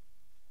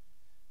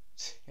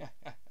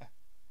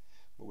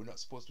 But we're not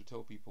supposed to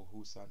tell people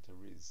who Santa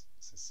is.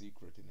 It's a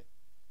secret, innit?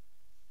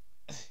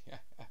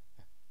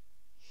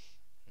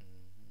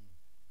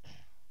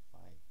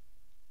 Fine.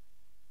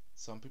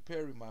 So I'm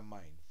preparing my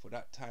mind for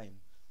that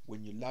time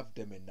when you love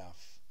them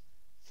enough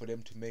for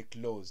them to make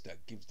laws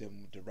that gives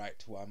them the right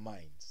to our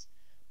minds.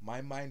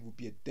 My mind will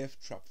be a death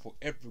trap for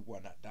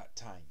everyone at that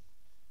time.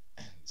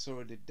 It's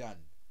already done.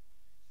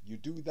 You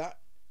do that,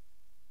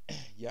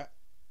 yeah,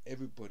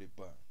 everybody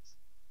burns.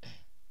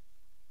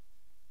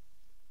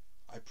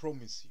 I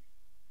promise you.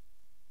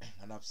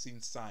 And I've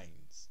seen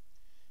signs.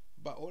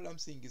 But all I'm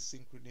seeing is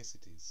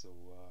synchronicity. So,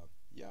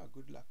 yeah,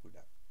 good luck with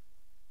that.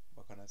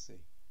 What can I say?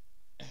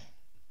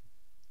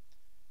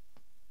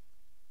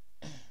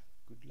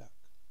 Good luck.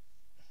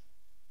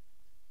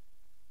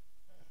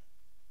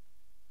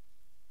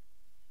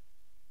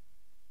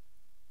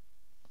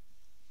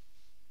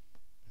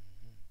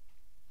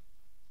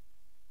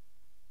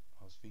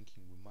 I was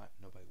thinking we might,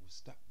 no, but it was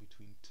stuck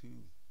between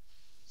two.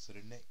 So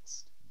the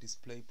next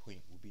display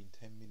point will be in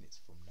 10 minutes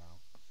from now.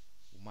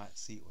 We might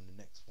see it on the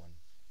next one.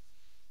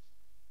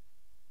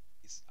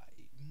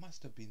 It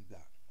must have been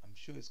that. I'm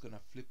sure it's gonna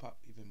flip up,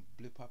 even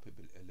blip up a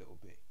little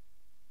bit.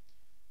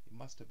 It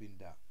must have been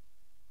that.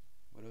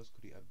 What else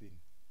could it have been?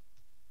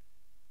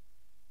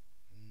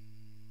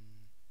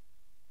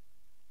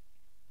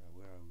 Right,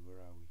 where are we? Where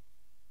are we?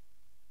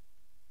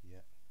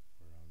 Yeah,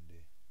 around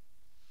there.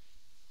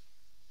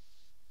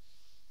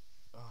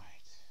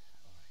 Alright.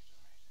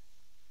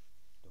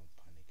 Don't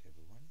panic,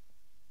 everyone.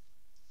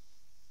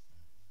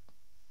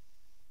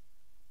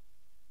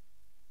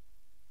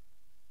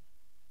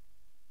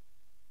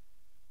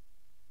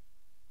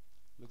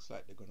 Looks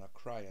like they're gonna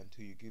cry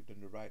until you give them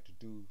the right to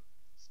do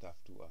stuff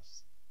to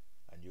us,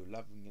 and you're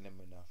loving them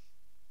enough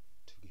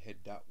to head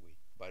that way.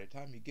 By the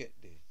time you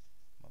get there,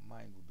 my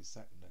mind will be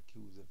something that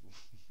kills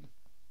everyone.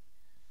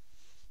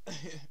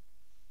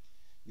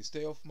 You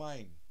stay off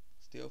mine.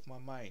 Stay off my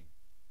mind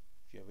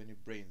if you have any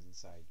brains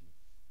inside you.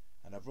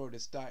 And I've already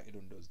started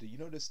on those. Do you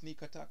know the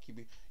sneak attack?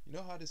 You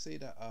know how they say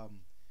that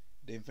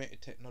they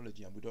invented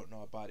technology and we don't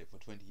know about it for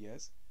 20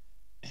 years?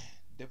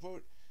 They've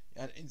already,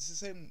 and it's the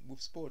same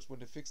with sports when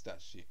they fix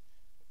that shit.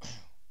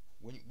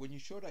 when you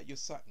show that you're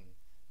something,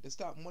 they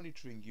start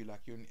monitoring you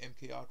like you're in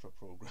MK Ultra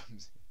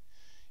programs.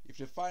 If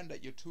they find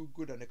that you're too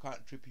good and they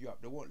can't trip you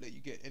up, they won't let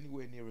you get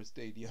anywhere near a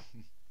stadium.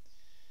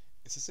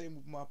 It's the same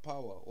with my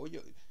power.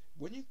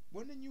 When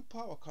a new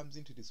power comes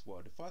into this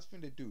world, the first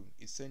thing they do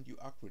is send you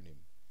acronym.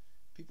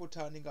 People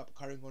turning up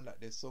carrying on like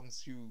their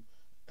songs through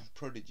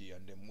Prodigy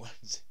and them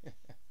ones.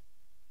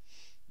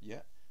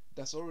 Yeah,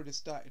 that's already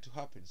started to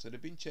happen. So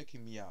they've been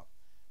checking me out.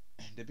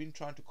 They've been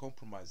trying to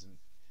compromise me.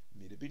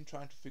 They've been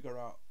trying to figure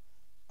out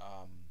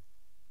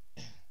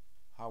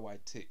how I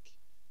tick.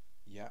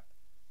 Yeah.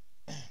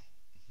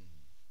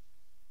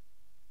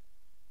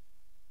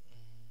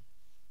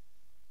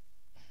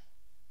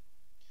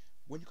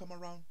 When you come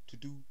around to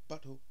do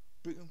battle,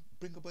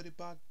 bring a body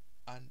bag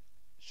and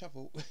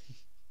shovel.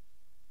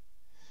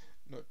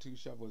 Not 2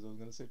 shovels, I was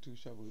gonna say 2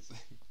 shovels.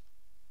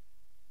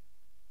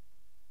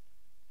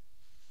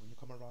 When you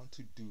come around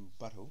to do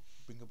battle,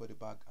 bring a body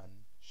bag and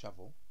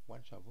shovel.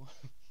 1 shovel.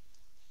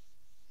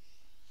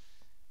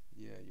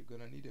 Yeah, you're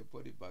gonna need a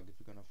body bag if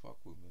you're gonna fuck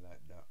with me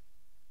like that.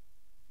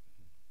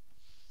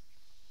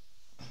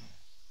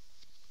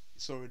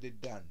 It's already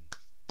done.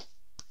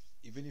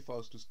 Even if I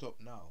was to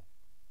stop now,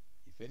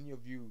 if any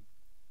of you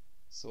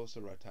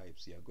sorcerer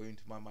types here go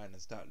into my mind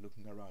and start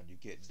looking around, you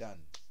get done.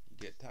 You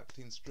get tucked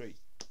in straight.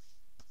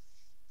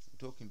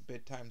 We're talking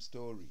bedtime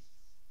story,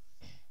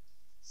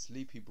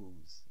 sleepy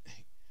booze,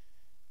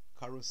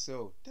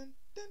 carousel. Dun,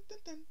 dun, dun,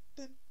 dun,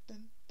 dun,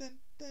 dun, dun,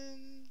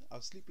 dun.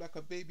 I'll sleep like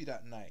a baby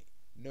that night,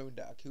 knowing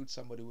that I killed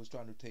somebody who was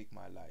trying to take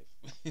my life.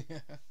 Yeah.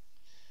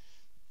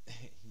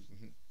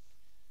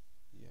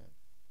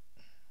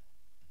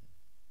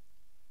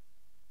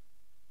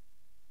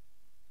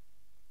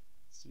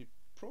 Sleep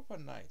proper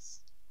nice.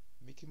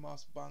 Mickey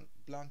Mouse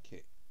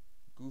blanket,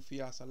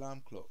 goofy ass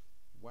alarm clock.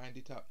 Wind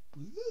it up.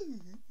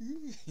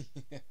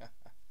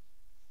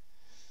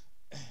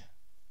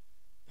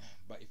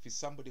 But if it's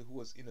somebody who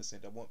was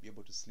innocent, I won't be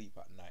able to sleep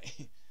at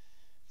night.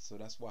 So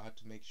that's why I had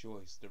to make sure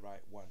it's the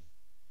right one.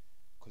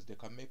 Because they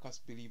can make us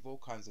believe all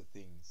kinds of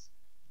things.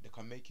 They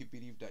can make you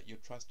believe that your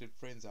trusted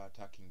friends are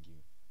attacking you.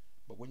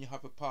 But when you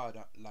have a power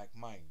like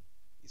mine,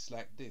 it's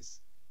like this.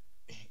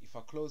 If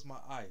I close my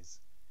eyes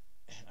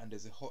and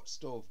there's a hot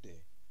stove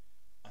there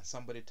and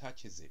somebody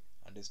touches it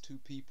and there's two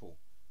people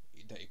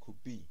that it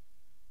could be,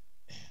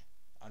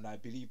 and I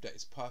believe that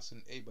it's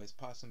person A but it's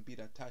person B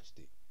that touched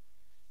it,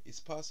 it's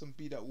person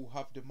B that will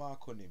have the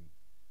mark on him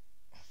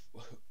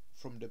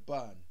from the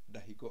burn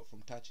that he got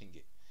from touching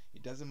it.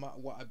 It doesn't matter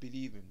what I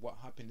believe in, what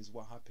happened is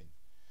what happened.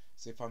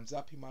 So if I'm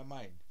zapping my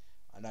mind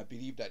and I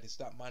believe that it's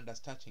that man that's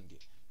touching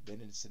it,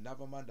 then it's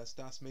another man that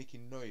starts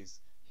making noise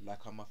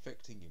like I'm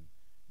affecting him,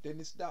 then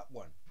it's that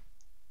one.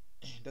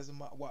 It doesn't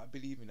matter what I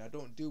believe in. I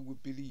don't deal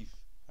with belief.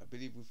 I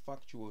believe with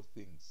factual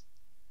things.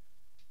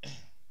 I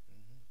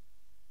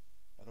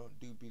don't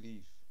do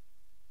belief.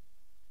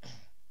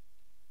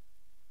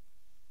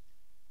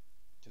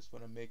 Just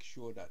want to make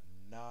sure that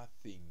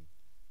nothing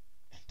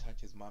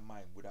touches my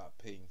mind without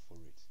paying for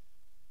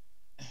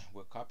it.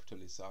 We're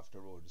capitalists after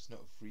all. It's not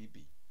a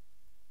freebie.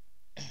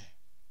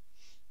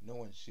 No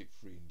one's shit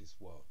free in this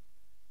world.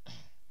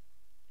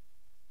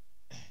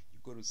 You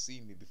got to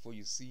see me before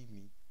you see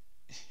me.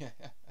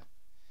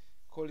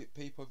 Call it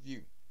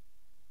pay-per-view.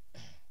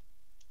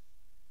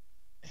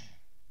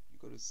 You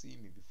got to see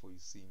me before you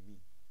see me.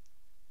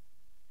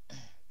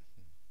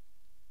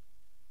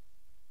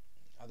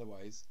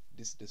 Otherwise,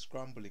 this is the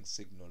scrambling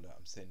signal that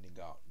I'm sending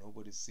out.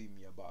 Nobody's seen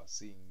me about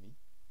seeing me.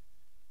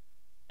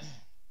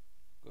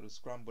 Got to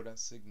scramble that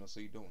signal so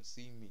you don't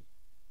see me.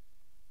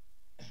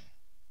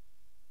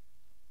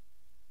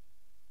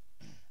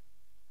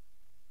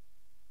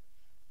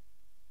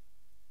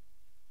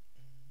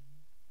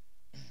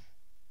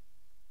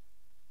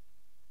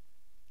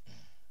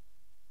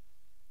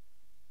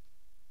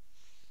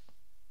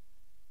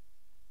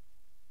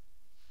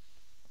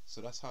 So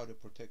that's how the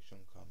protection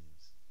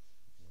comes.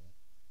 You know?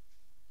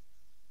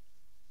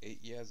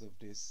 8 years of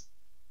this,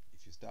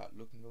 if you start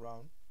looking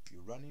around,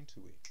 you run into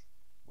it.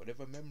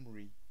 Whatever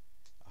memory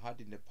I had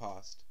in the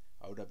past,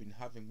 I would have been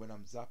having when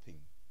I'm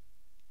zapping.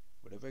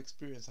 Whatever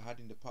experience I had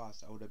in the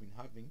past, I would have been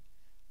having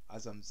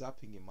as I'm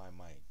zapping in my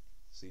mind.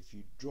 So if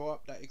you draw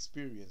up that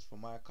experience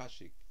from my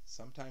Akashic,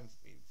 sometime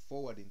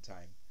forward in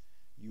time,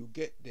 you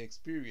get the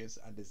experience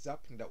and the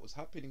zapping that was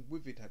happening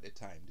with it at the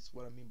time. This is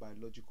what I mean by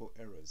logical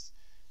errors.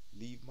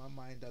 Leave my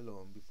mind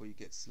alone before you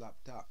get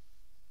slapped up.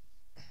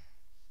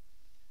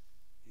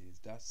 It is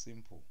that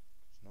simple.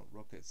 It's not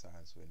rocket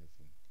science or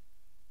anything.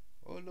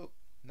 Oh look,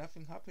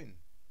 nothing happened.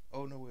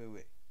 Oh no,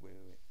 wait.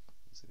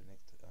 What's the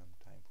next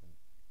time point?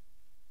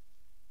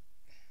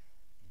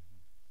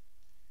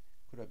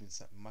 Could have been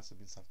something, must have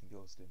been something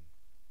else then.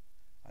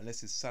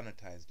 Unless it's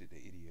sanitized it, the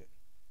idiot.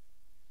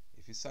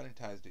 If he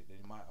sanitized it, then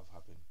it might have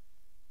happened.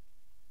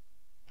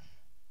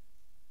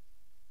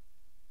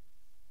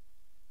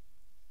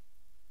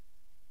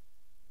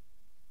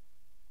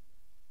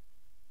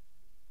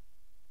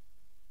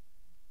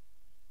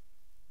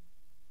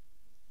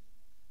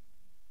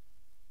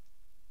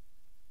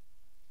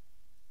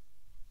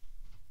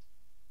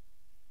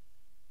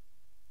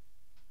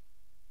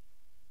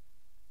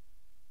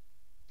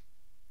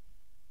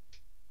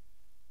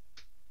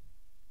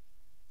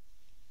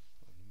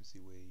 Let me see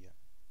where he at.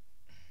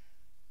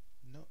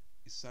 No,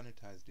 it's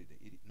sanitized it, the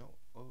idiot. No,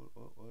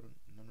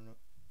 no.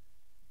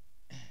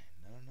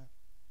 No.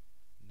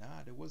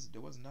 Nah, there was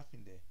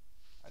nothing there.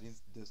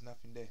 There's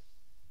nothing there.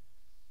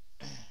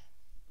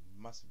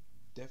 Must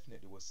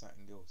definitely was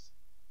something else.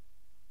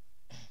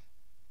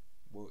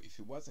 Well, if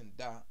it wasn't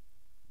that,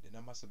 then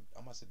I must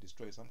have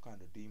destroyed some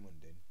kind of demon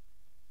then.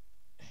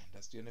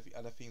 That's the only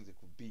other things it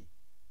could be.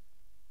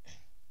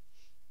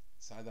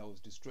 It's either I was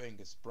destroying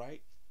a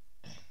sprite,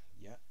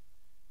 yeah,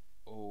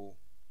 or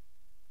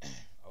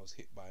I was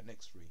hit by an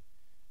X-ray.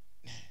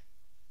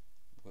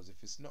 Because if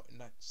it's not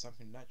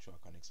something natural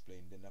I can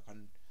explain, then I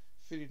can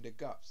fill in the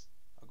gaps.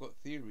 I got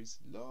theories,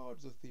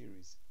 loads of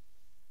theories.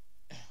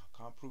 I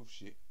can't prove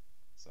shit,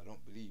 so I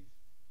don't believe.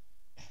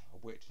 I'll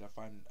wait till I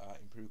find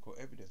empirical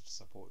evidence to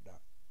support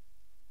that.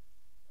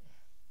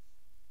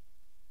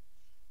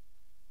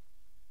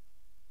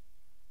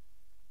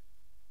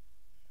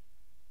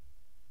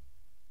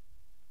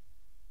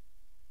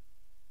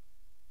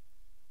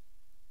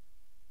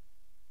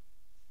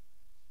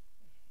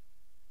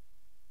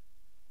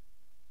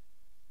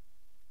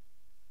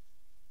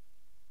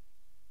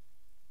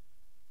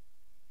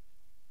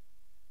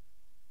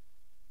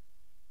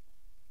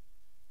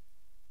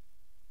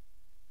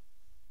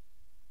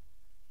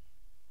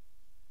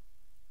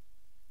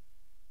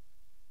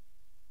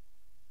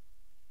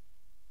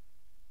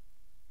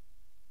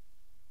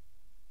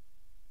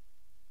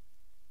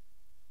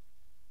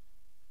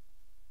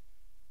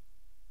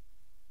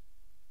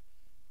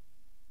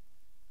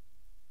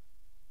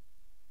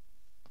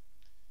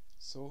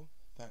 So,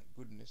 thank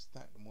goodness,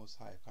 thank the Most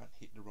High, I can't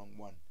hit the wrong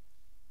one.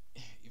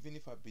 Even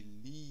if I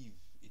believe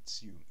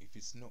it's you, if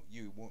it's not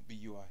you, it won't be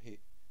you I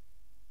hit.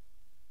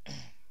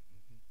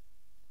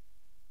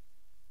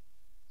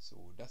 So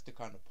that's the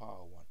kind of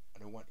power I want. I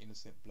don't want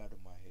innocent blood on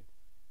my head.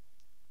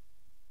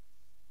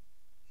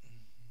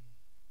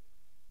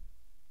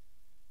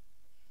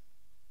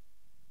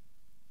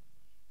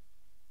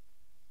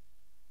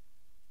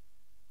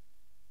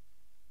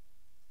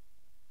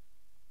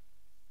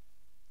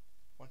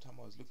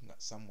 was looking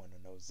at someone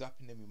and I was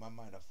zapping them in my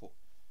mind. I thought,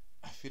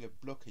 I feel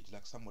a blockage,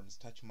 like someone is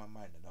touching my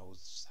mind, and I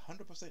was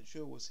 100%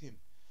 sure it was him.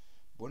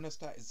 But when I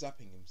started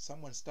zapping him,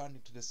 someone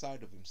standing to the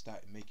side of him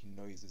started making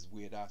noises,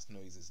 weird ass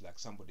noises, like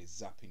somebody's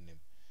zapping them.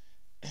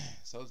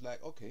 So I was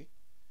like, okay.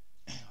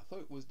 I thought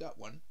it was that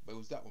one, but it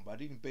was that one, but I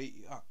didn't bait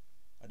it up.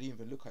 I didn't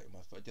even look at him.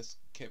 I just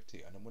kept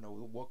it, and then when I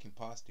was walking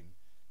past him,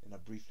 then I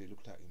briefly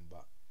looked at him,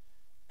 but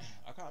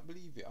I can't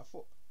believe it. I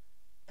thought,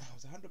 I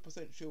was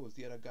 100% sure it was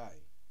the other guy.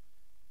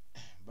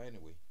 But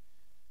anyway,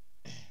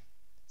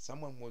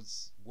 someone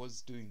was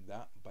doing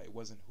that, but it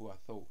wasn't who I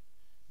thought.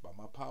 But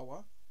my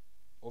power,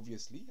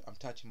 obviously, I'm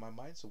touching my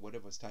mind, so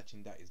whatever's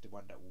touching that is the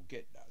one that will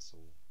get that. So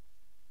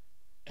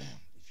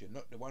if you're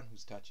not the one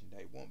who's touching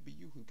that, it won't be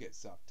you who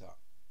gets zapped up.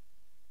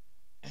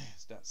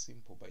 It's that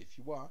simple. But if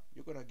you are,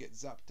 you're gonna get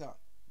zapped up.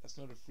 That's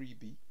not a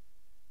freebie.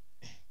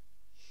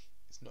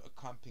 It's not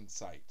a camping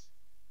site.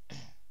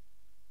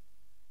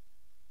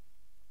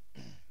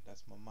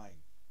 That's my mind.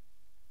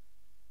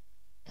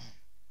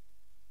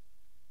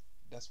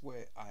 That's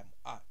where I'm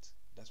at.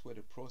 That's where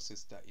the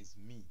process that is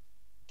me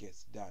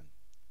gets done.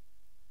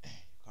 You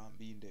can't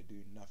be in there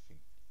doing nothing.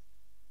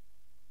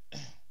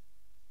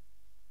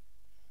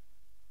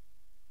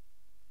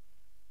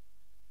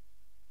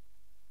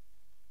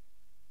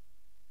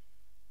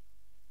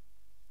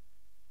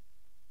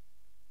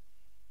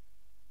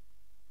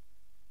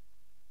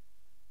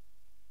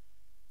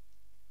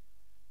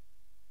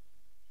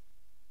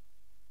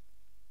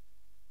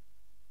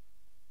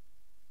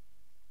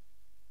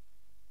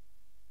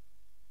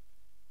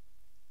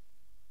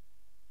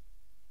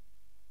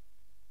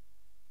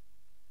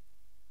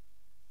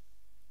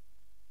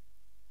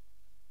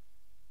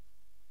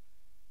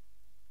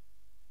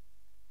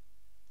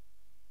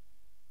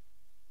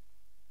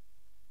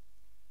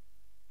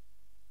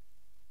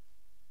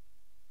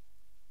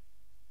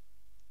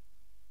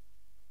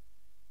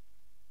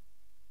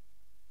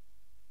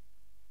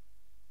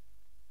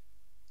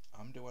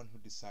 I'm the one who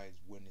decides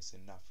when it's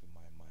enough in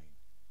my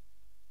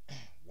mind.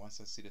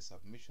 Once I see the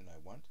submission I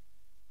want,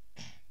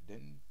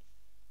 then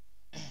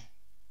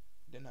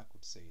I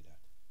could say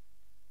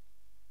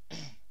that.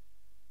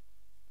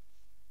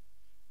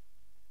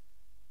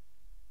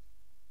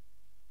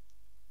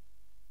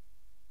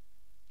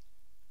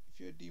 If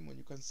you're a demon,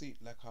 you can see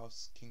it like how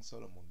King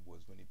Solomon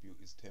was when he built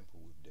his temple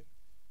with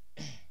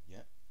them.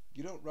 Yeah,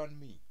 you don't run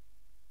me,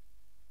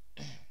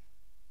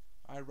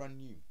 I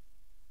run you.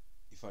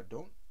 If I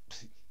don't,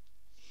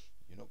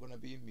 you're not gonna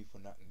be in me for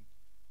nothing,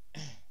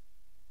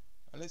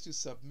 unless you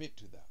submit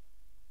to that.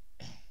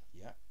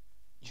 Yeah,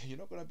 you're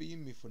not gonna be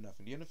in me for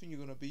nothing. The only thing you're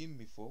gonna be in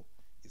me for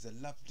is a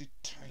lovely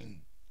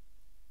time.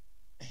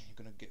 You're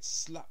gonna get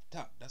slapped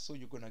up. That's all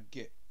you're gonna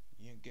get.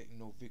 You ain't getting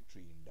no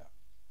victory in that.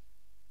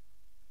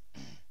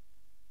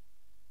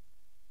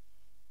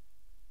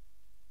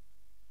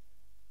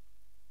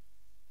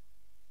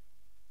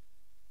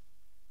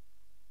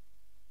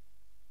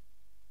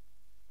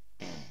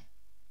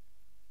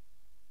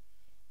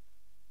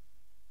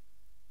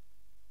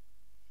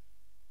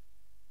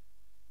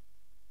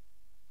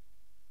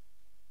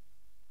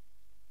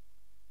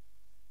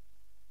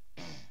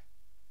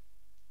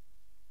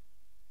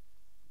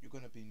 You're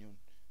gonna be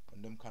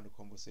on them kind of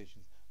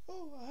conversations.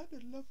 Oh, I had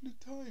a lovely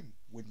time,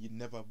 when you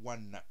never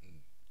won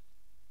nothing.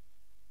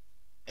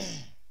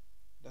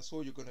 That's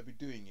all you're gonna be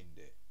doing in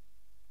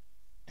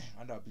there,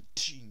 and I'll be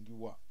teeing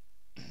you up.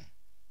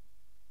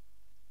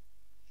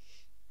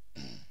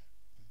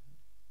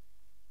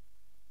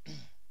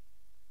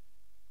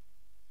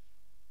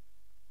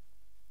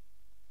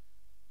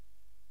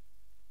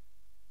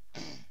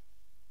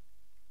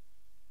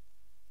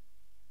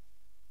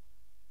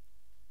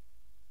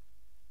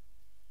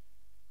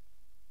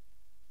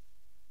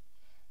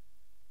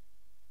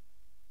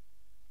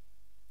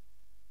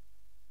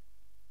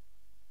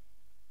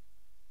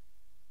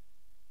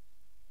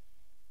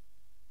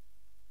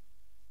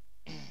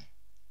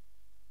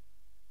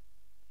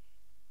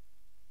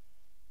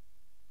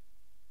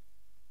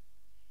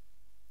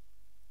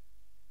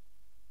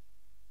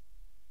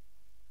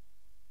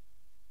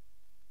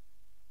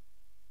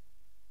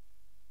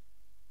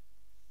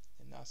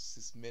 The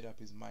narcissist made up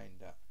his mind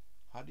that,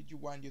 how did you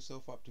wind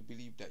yourself up to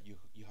believe that you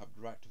have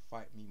the right to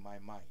fight me, my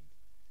mind?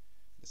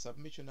 The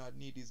submission I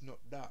need is not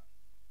that.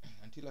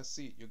 Until I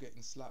see it, you're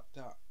getting slapped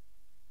out.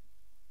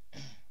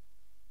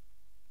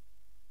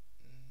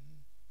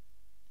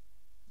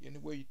 The only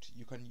way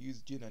you can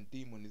use jinn and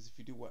demon is if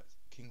you do what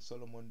King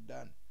Solomon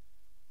done.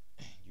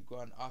 You go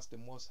and ask the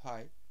Most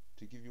High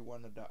to give you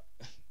one of that,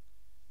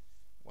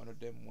 one of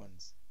them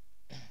ones.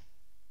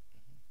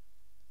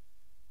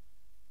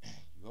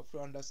 You have to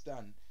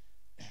understand.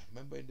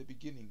 Remember in the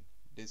beginning,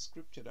 there's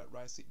scripture that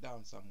writes it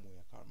down somewhere.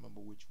 I can't remember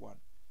which one,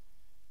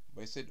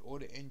 but it said all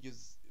the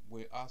angels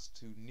were asked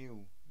to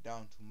kneel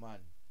down to man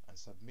and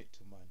submit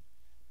to man,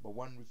 but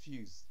one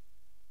refused.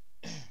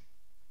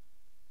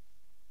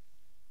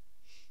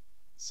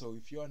 So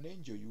if you're an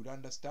angel, you would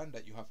understand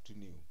that you have to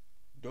kneel.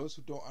 Those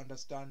who don't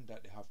understand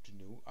that they have to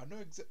kneel,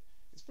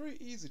 it's very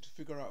easy to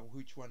figure out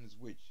which one is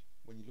which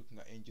when you're looking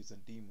at angels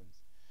and demons.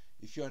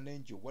 If you're an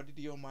angel, what did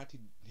the Almighty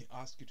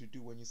ask you to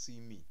do when you see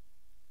me?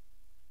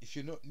 If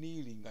you're not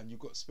kneeling and you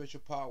got special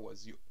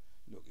powers, you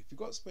look. If you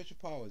got special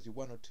powers, you're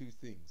one or two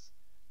things.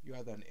 You're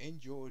either an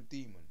angel or a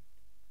demon.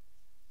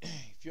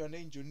 If you're an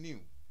angel, kneel.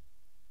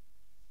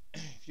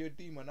 If you're a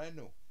demon, I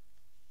know.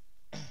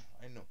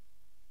 I know.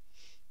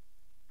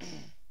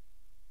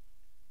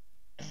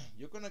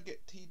 You're gonna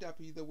get teed up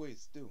either way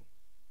still.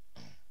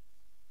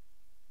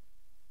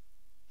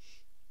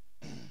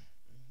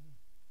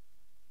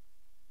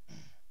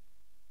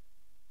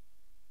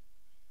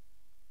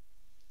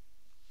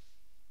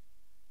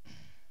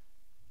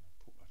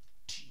 Put a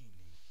teeny.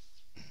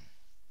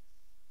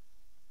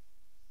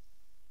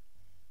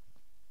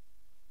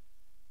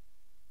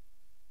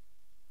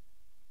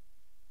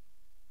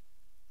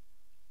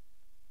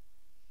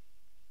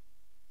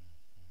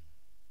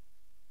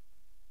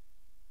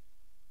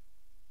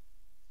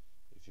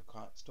 If you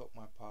can't stop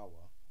my power,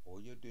 all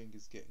you're doing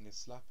is getting a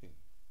slapping.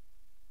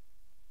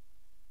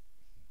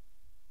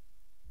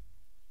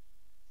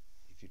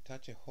 If you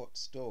touch a hot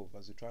stove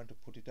as you're trying to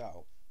put it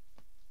out,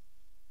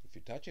 if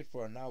you touch it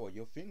for an hour,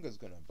 your finger's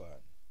gonna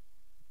burn.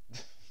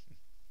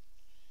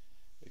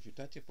 If you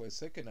touch it for a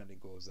second and it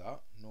goes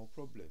out, no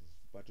problem.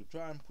 But to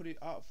try and put it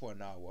out for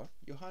an hour,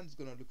 your hand's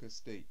gonna look a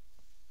state.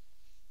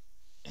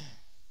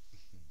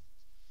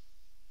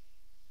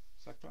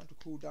 It's like trying to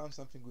cool down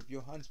something with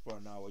your hands for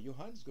an hour. Your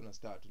hand's gonna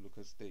start to look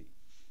a state.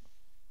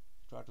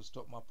 Try to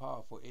stop my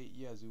power for 8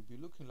 years, you'll be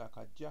looking like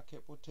a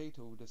jacket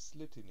potato with a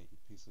slit in it, you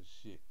piece of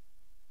shit.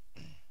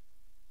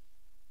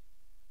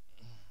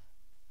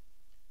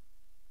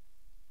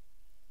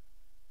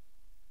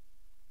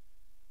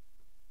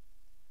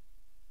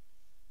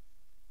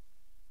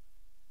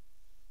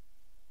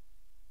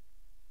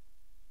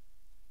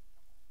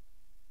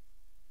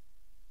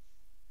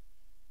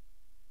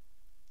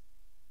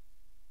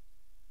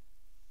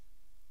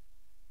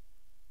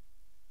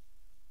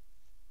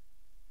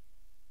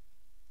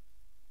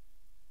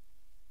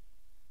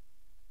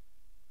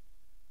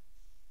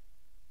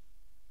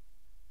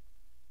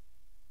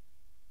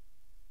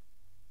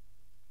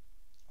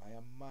 I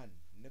am man.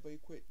 Never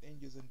equate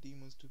angels and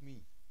demons to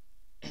me.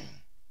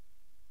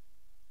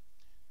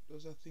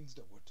 Those are things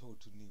that we're told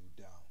to kneel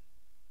down.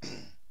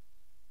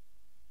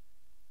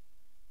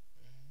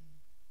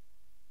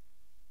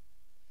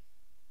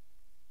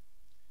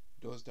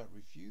 Those that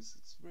refuse,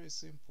 it's very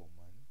simple,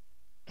 man.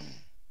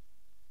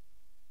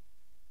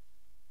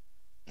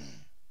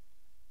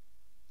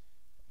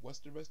 What's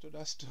the rest of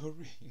that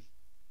story?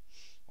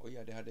 Oh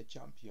yeah, they had a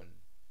champion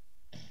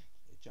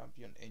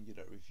angel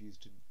that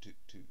refused to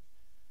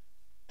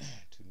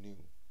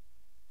kneel.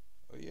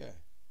 Oh yeah,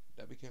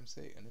 that became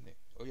Satan, innit?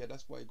 Oh yeah,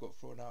 that's why he got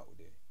thrown out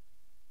there.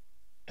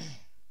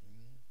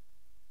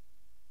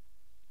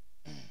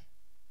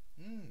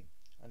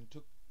 And it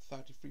took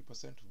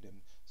 33% of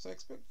them. So I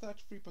expect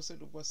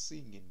 33% of what's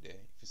seeing in there,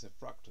 if it's a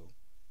fractal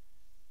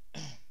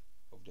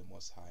of the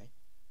Most High,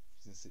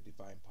 if it's the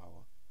divine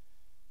power,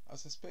 I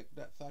suspect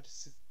that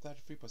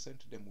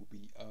 33% of them will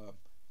be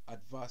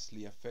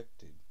adversely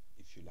affected,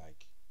 if you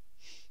like,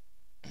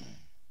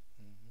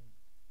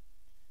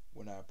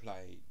 when I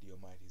apply the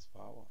Almighty's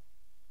power.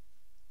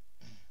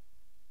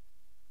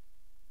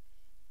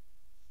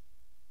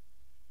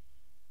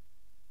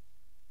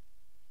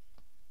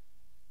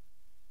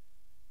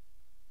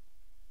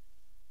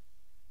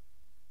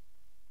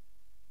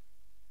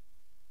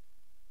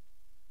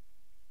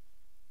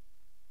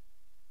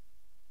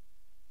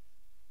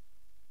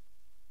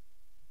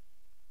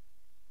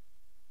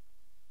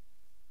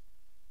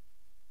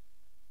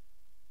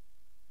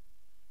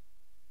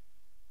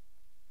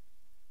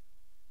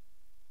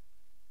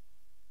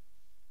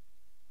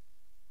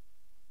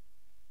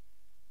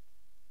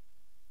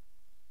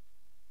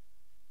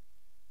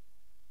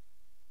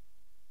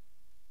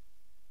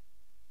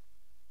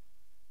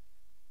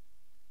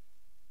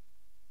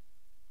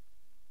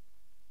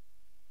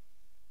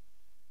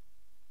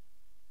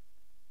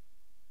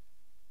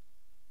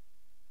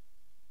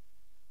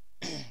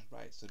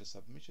 Right, so the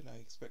submission I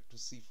expect to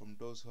see from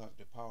those who have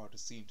the power to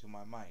see into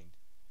my mind.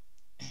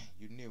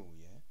 You knew,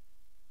 yeah?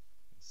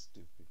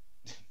 Stupid.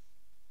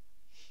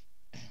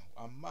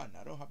 I'm man,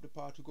 I don't have the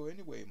power to go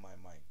anywhere in my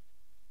mind.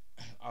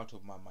 Out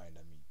of my mind,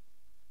 I mean.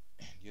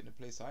 The only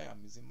place I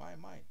am is in my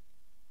mind.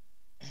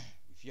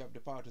 If you have the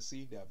power to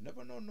see there, I've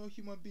never known no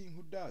human being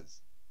who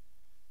does.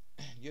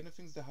 The only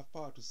things that have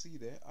power to see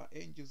there are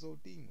angels or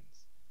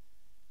demons.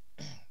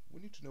 We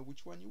need to know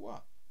which one you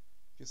are.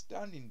 If you're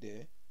standing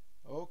there,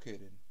 okay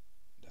then,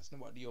 that's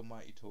not what the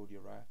Almighty told you,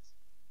 right?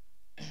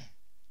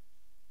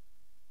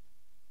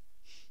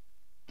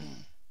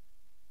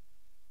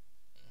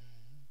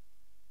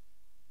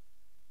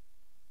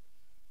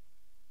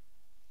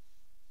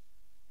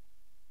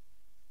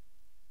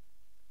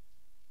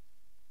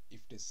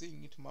 If they're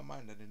seeing into my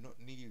mind and they're not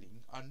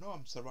kneeling, I know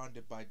I'm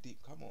surrounded by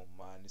deep. Come on,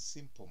 man, it's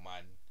simple,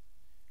 man.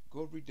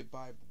 Go read the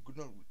Bible.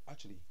 No,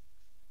 actually,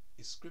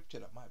 it's scripture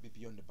that might be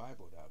beyond the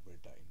Bible that I've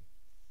read that in.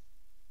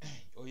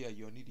 Oh yeah,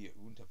 you're an idiot.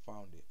 You wouldn't have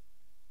found it.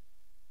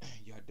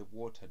 You had the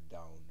watered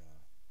down.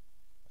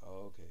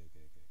 Okay.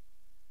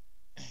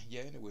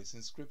 Yeah, anyway, it's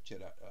in scripture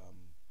that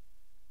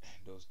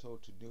they was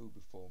told to kneel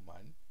before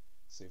man.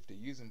 So if they're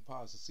using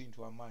powers to see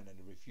into our mind and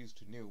they refuse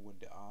to kneel when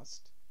they're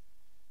asked,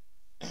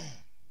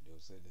 they'll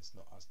say it's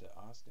not us that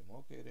asked them.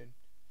 Okay then.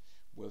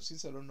 Well,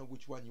 since I don't know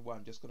which one you want,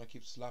 I'm just gonna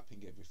keep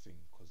slapping everything,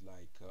 cause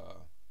like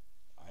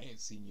I ain't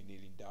seen you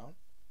kneeling down.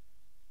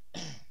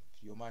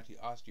 If your Almighty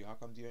asked you, how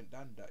come you ain't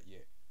done that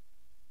yet?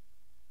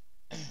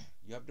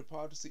 You have the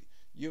power to see.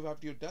 You have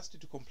the audacity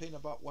to complain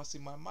about what's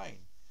in my mind.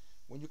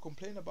 When you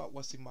complain about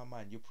what's in my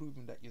mind, you're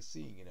proving that you're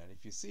seeing it. And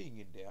if you're seeing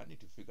it there, I need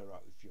to figure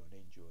out if you're an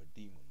angel or a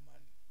demon,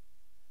 man.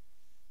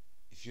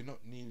 If you're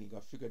not kneeling, I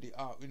figured it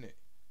out, innit?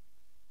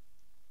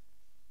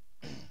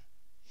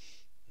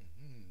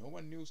 No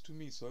one kneels to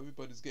me, so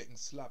everybody's getting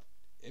slapped.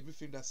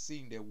 Everything that's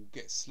seen there will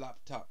get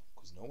slapped up,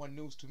 because no one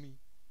kneels to me.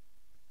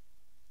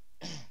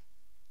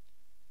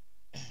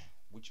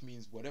 Which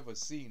means whatever's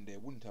seen there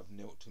wouldn't have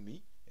knelt to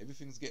me.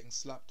 Everything's getting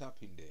slapped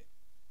up in there.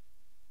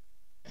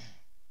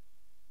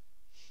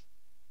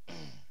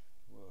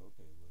 Well,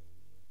 okay, well,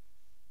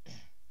 yeah.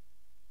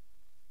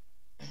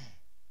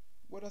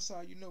 Well, that's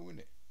how you know,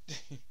 innit?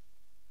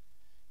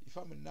 If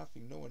I'm in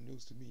nothing, no one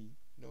kneels to me.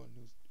 No one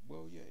kneels.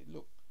 Well, yeah,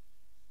 look.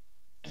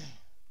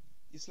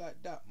 It's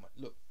like that, man.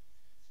 Look,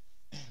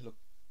 look.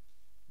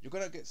 You're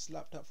gonna get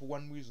slapped up for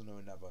one reason or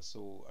another.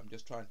 So I'm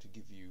just trying to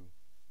give you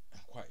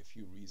quite a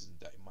few reasons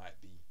that it might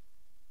be.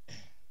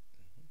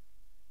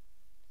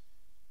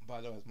 But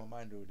otherwise, my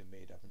mind already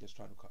made up. I'm just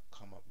trying to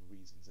come up with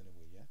reasons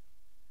anyway. Yeah.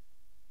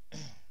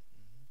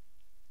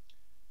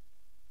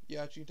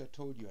 Yeah, I think I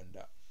told you on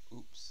that.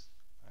 Oops,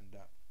 and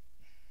that.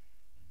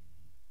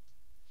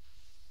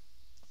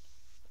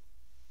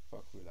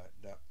 Fuck we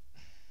like that.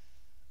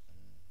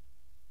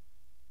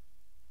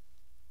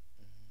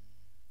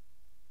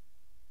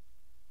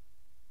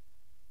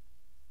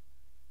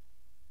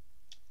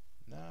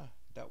 Nah,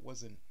 that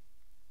wasn't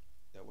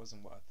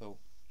what I thought.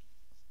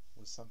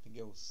 It was something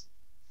else.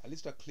 At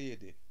least I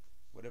cleared it.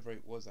 Whatever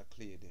it was, I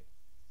cleared it.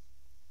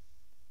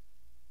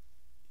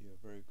 Yeah,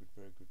 very good,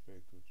 very good,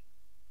 very good.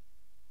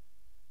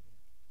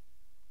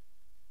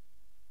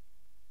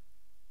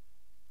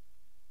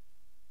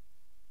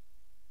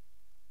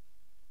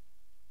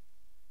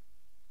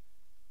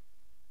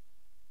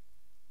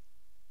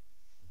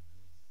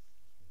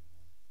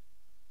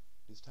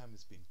 This time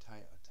it's been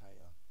tighter,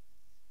 tighter,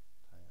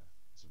 tighter.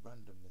 It's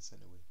randomness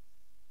anyway.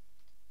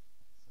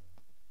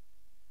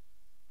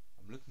 So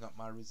I'm looking at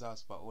my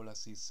results, but all I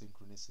see is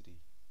synchronicity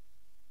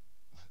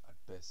at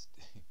best.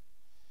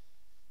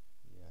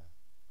 Yeah,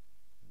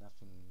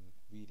 nothing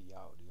really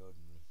out of the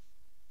ordinary.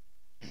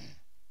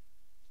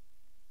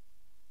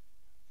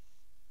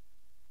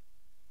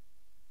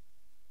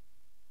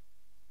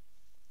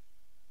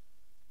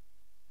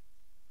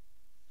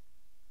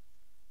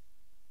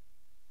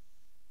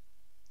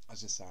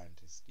 As a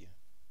scientist, yeah.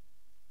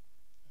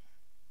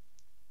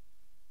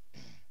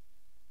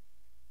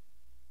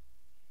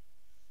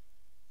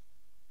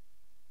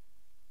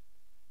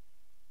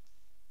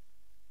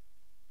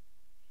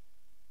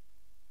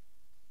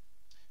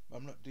 But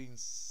I'm not doing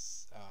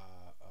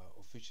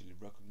officially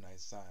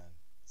recognized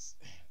science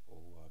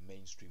or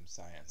mainstream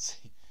science.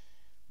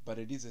 But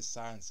it is a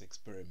science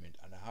experiment,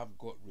 and I have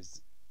got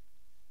like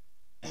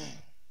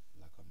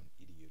I'm an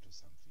idiot or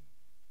something.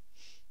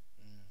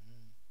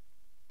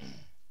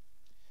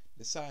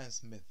 The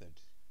science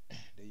method,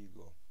 there you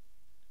go,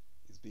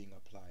 is being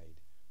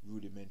applied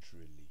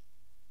rudimentarily,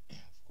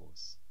 of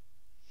course.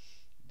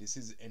 This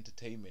is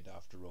entertainment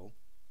after all.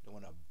 Don't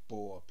want to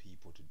bore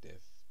people to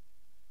death.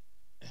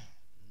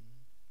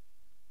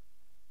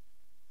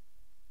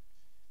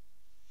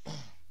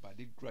 But I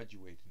did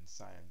graduate in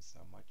science.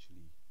 I'm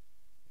actually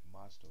a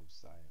master of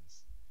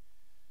science.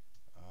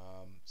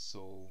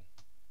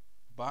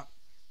 But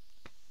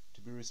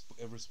to be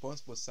a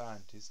responsible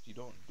scientist, you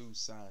don't do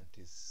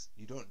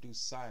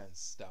science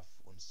stuff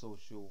on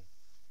social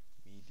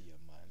media,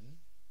 man.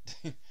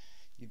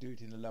 You do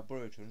it in a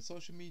laboratory. On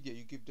social media,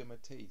 you give them a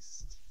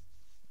taste.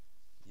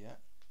 Yeah,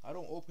 I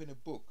don't open a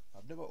book.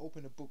 I've never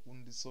opened a book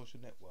on these social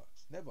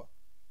networks. Never.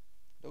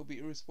 That would be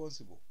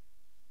irresponsible.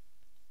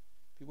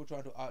 People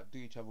trying to outdo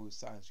each other with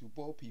science. You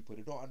bore people.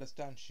 They don't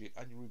understand shit,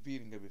 and you're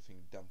revealing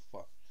everything. Dumb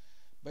fuck.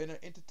 But in an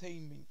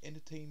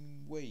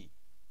entertaining way.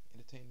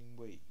 Entertaining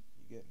way.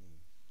 You get me?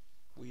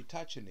 Well, you're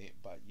touching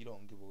it, but you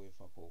don't give away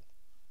fuck all.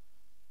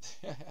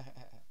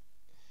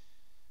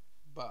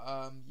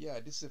 But yeah,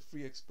 this is a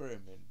free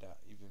experiment that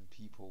even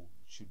people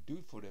should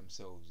do for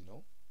themselves, you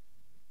know,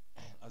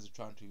 as they're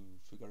trying to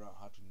figure out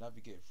how to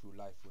navigate through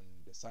life when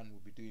the sun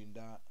will be doing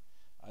that,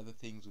 other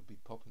things will be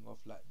popping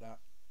off like that.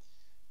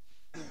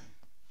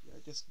 Yeah,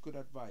 just good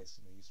advice,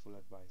 you know, useful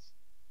advice.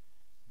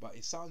 But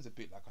it sounds a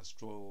bit like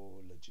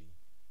astrology,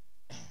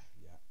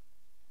 yeah.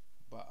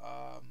 But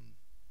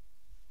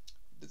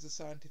there's a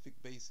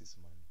scientific basis,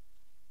 man.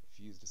 If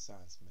you use the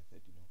science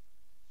method, you know,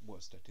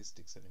 what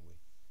statistics anyway.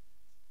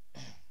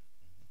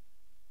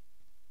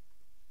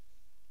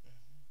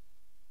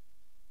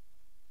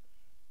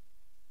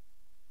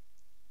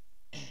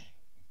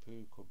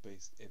 Empirical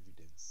based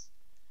evidence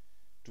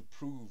to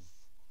prove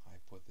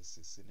hypothesis.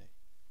 hypothesis in it,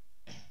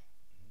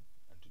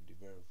 and to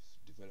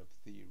develop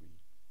theory.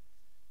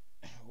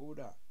 Hold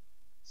on.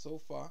 So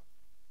far,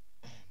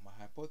 my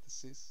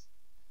hypothesis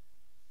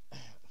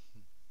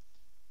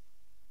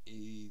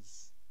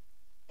is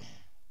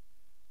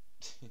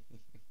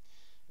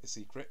a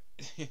secret,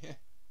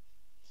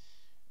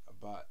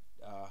 but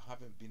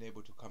haven't been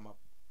able to come up.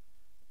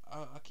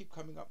 I keep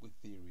coming up with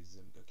theories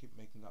and I keep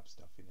making up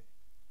stuff in it.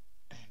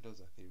 Those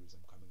are theories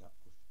I'm coming up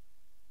with.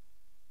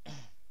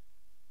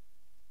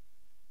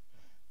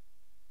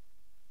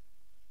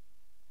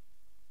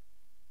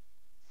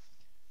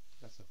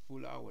 That's a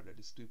full hour that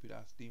the stupid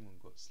ass demon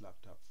got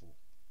slapped up for.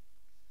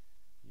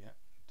 Yeah,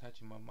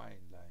 touching my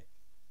mind like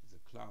he's a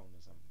clown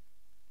or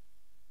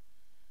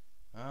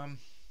something.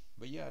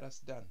 But yeah, that's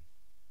done.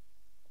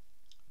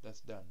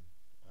 That's done.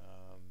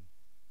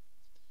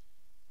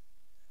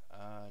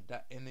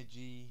 That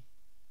energy.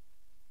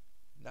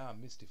 Now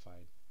I'm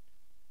mystified.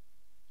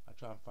 I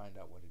try and find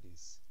out what it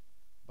is.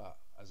 But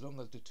as long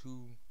as the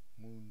two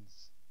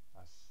moons,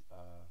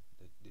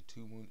 the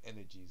two moon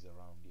energies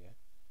around, yeah,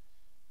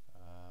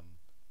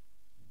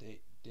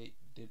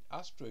 the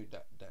asteroid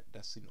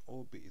that's in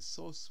orbit is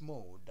so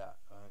small that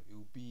it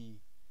will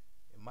be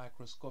a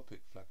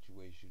microscopic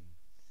fluctuation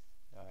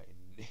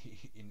in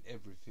in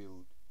every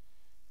field.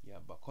 Yeah,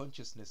 but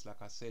consciousness,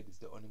 like I said, is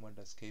the only one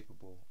that's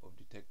capable of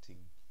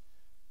detecting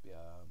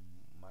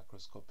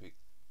microscopic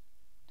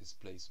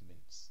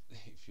displacements,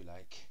 if you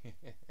like.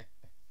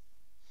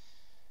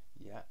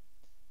 Yeah.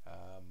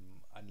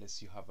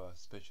 Unless you have a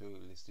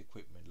specialist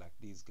equipment like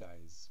these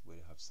guys, where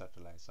they have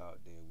satellites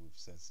out there with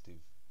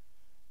sensitive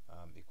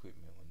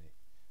equipment on it.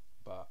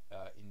 But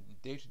in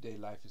day-to-day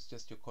life, it's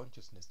just your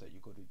consciousness that you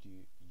got to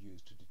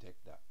use to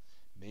detect that.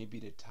 Maybe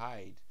the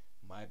tide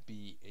might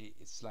be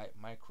a slight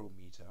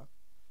micrometer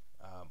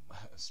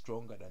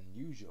stronger than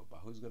usual, but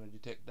who's going to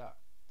detect that?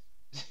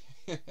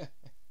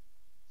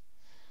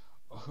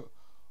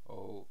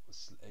 or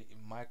a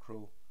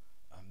micrometer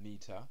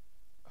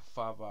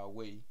farther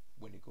away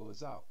when it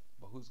goes out,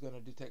 but who's going to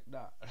detect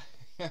that?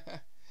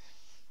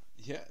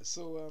 Yeah,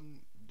 so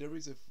there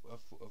is a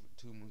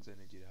two moons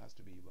energy. There has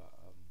to be, but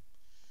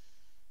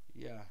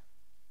yeah,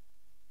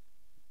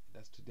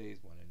 that's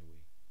today's one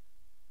anyway.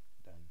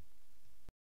 Done.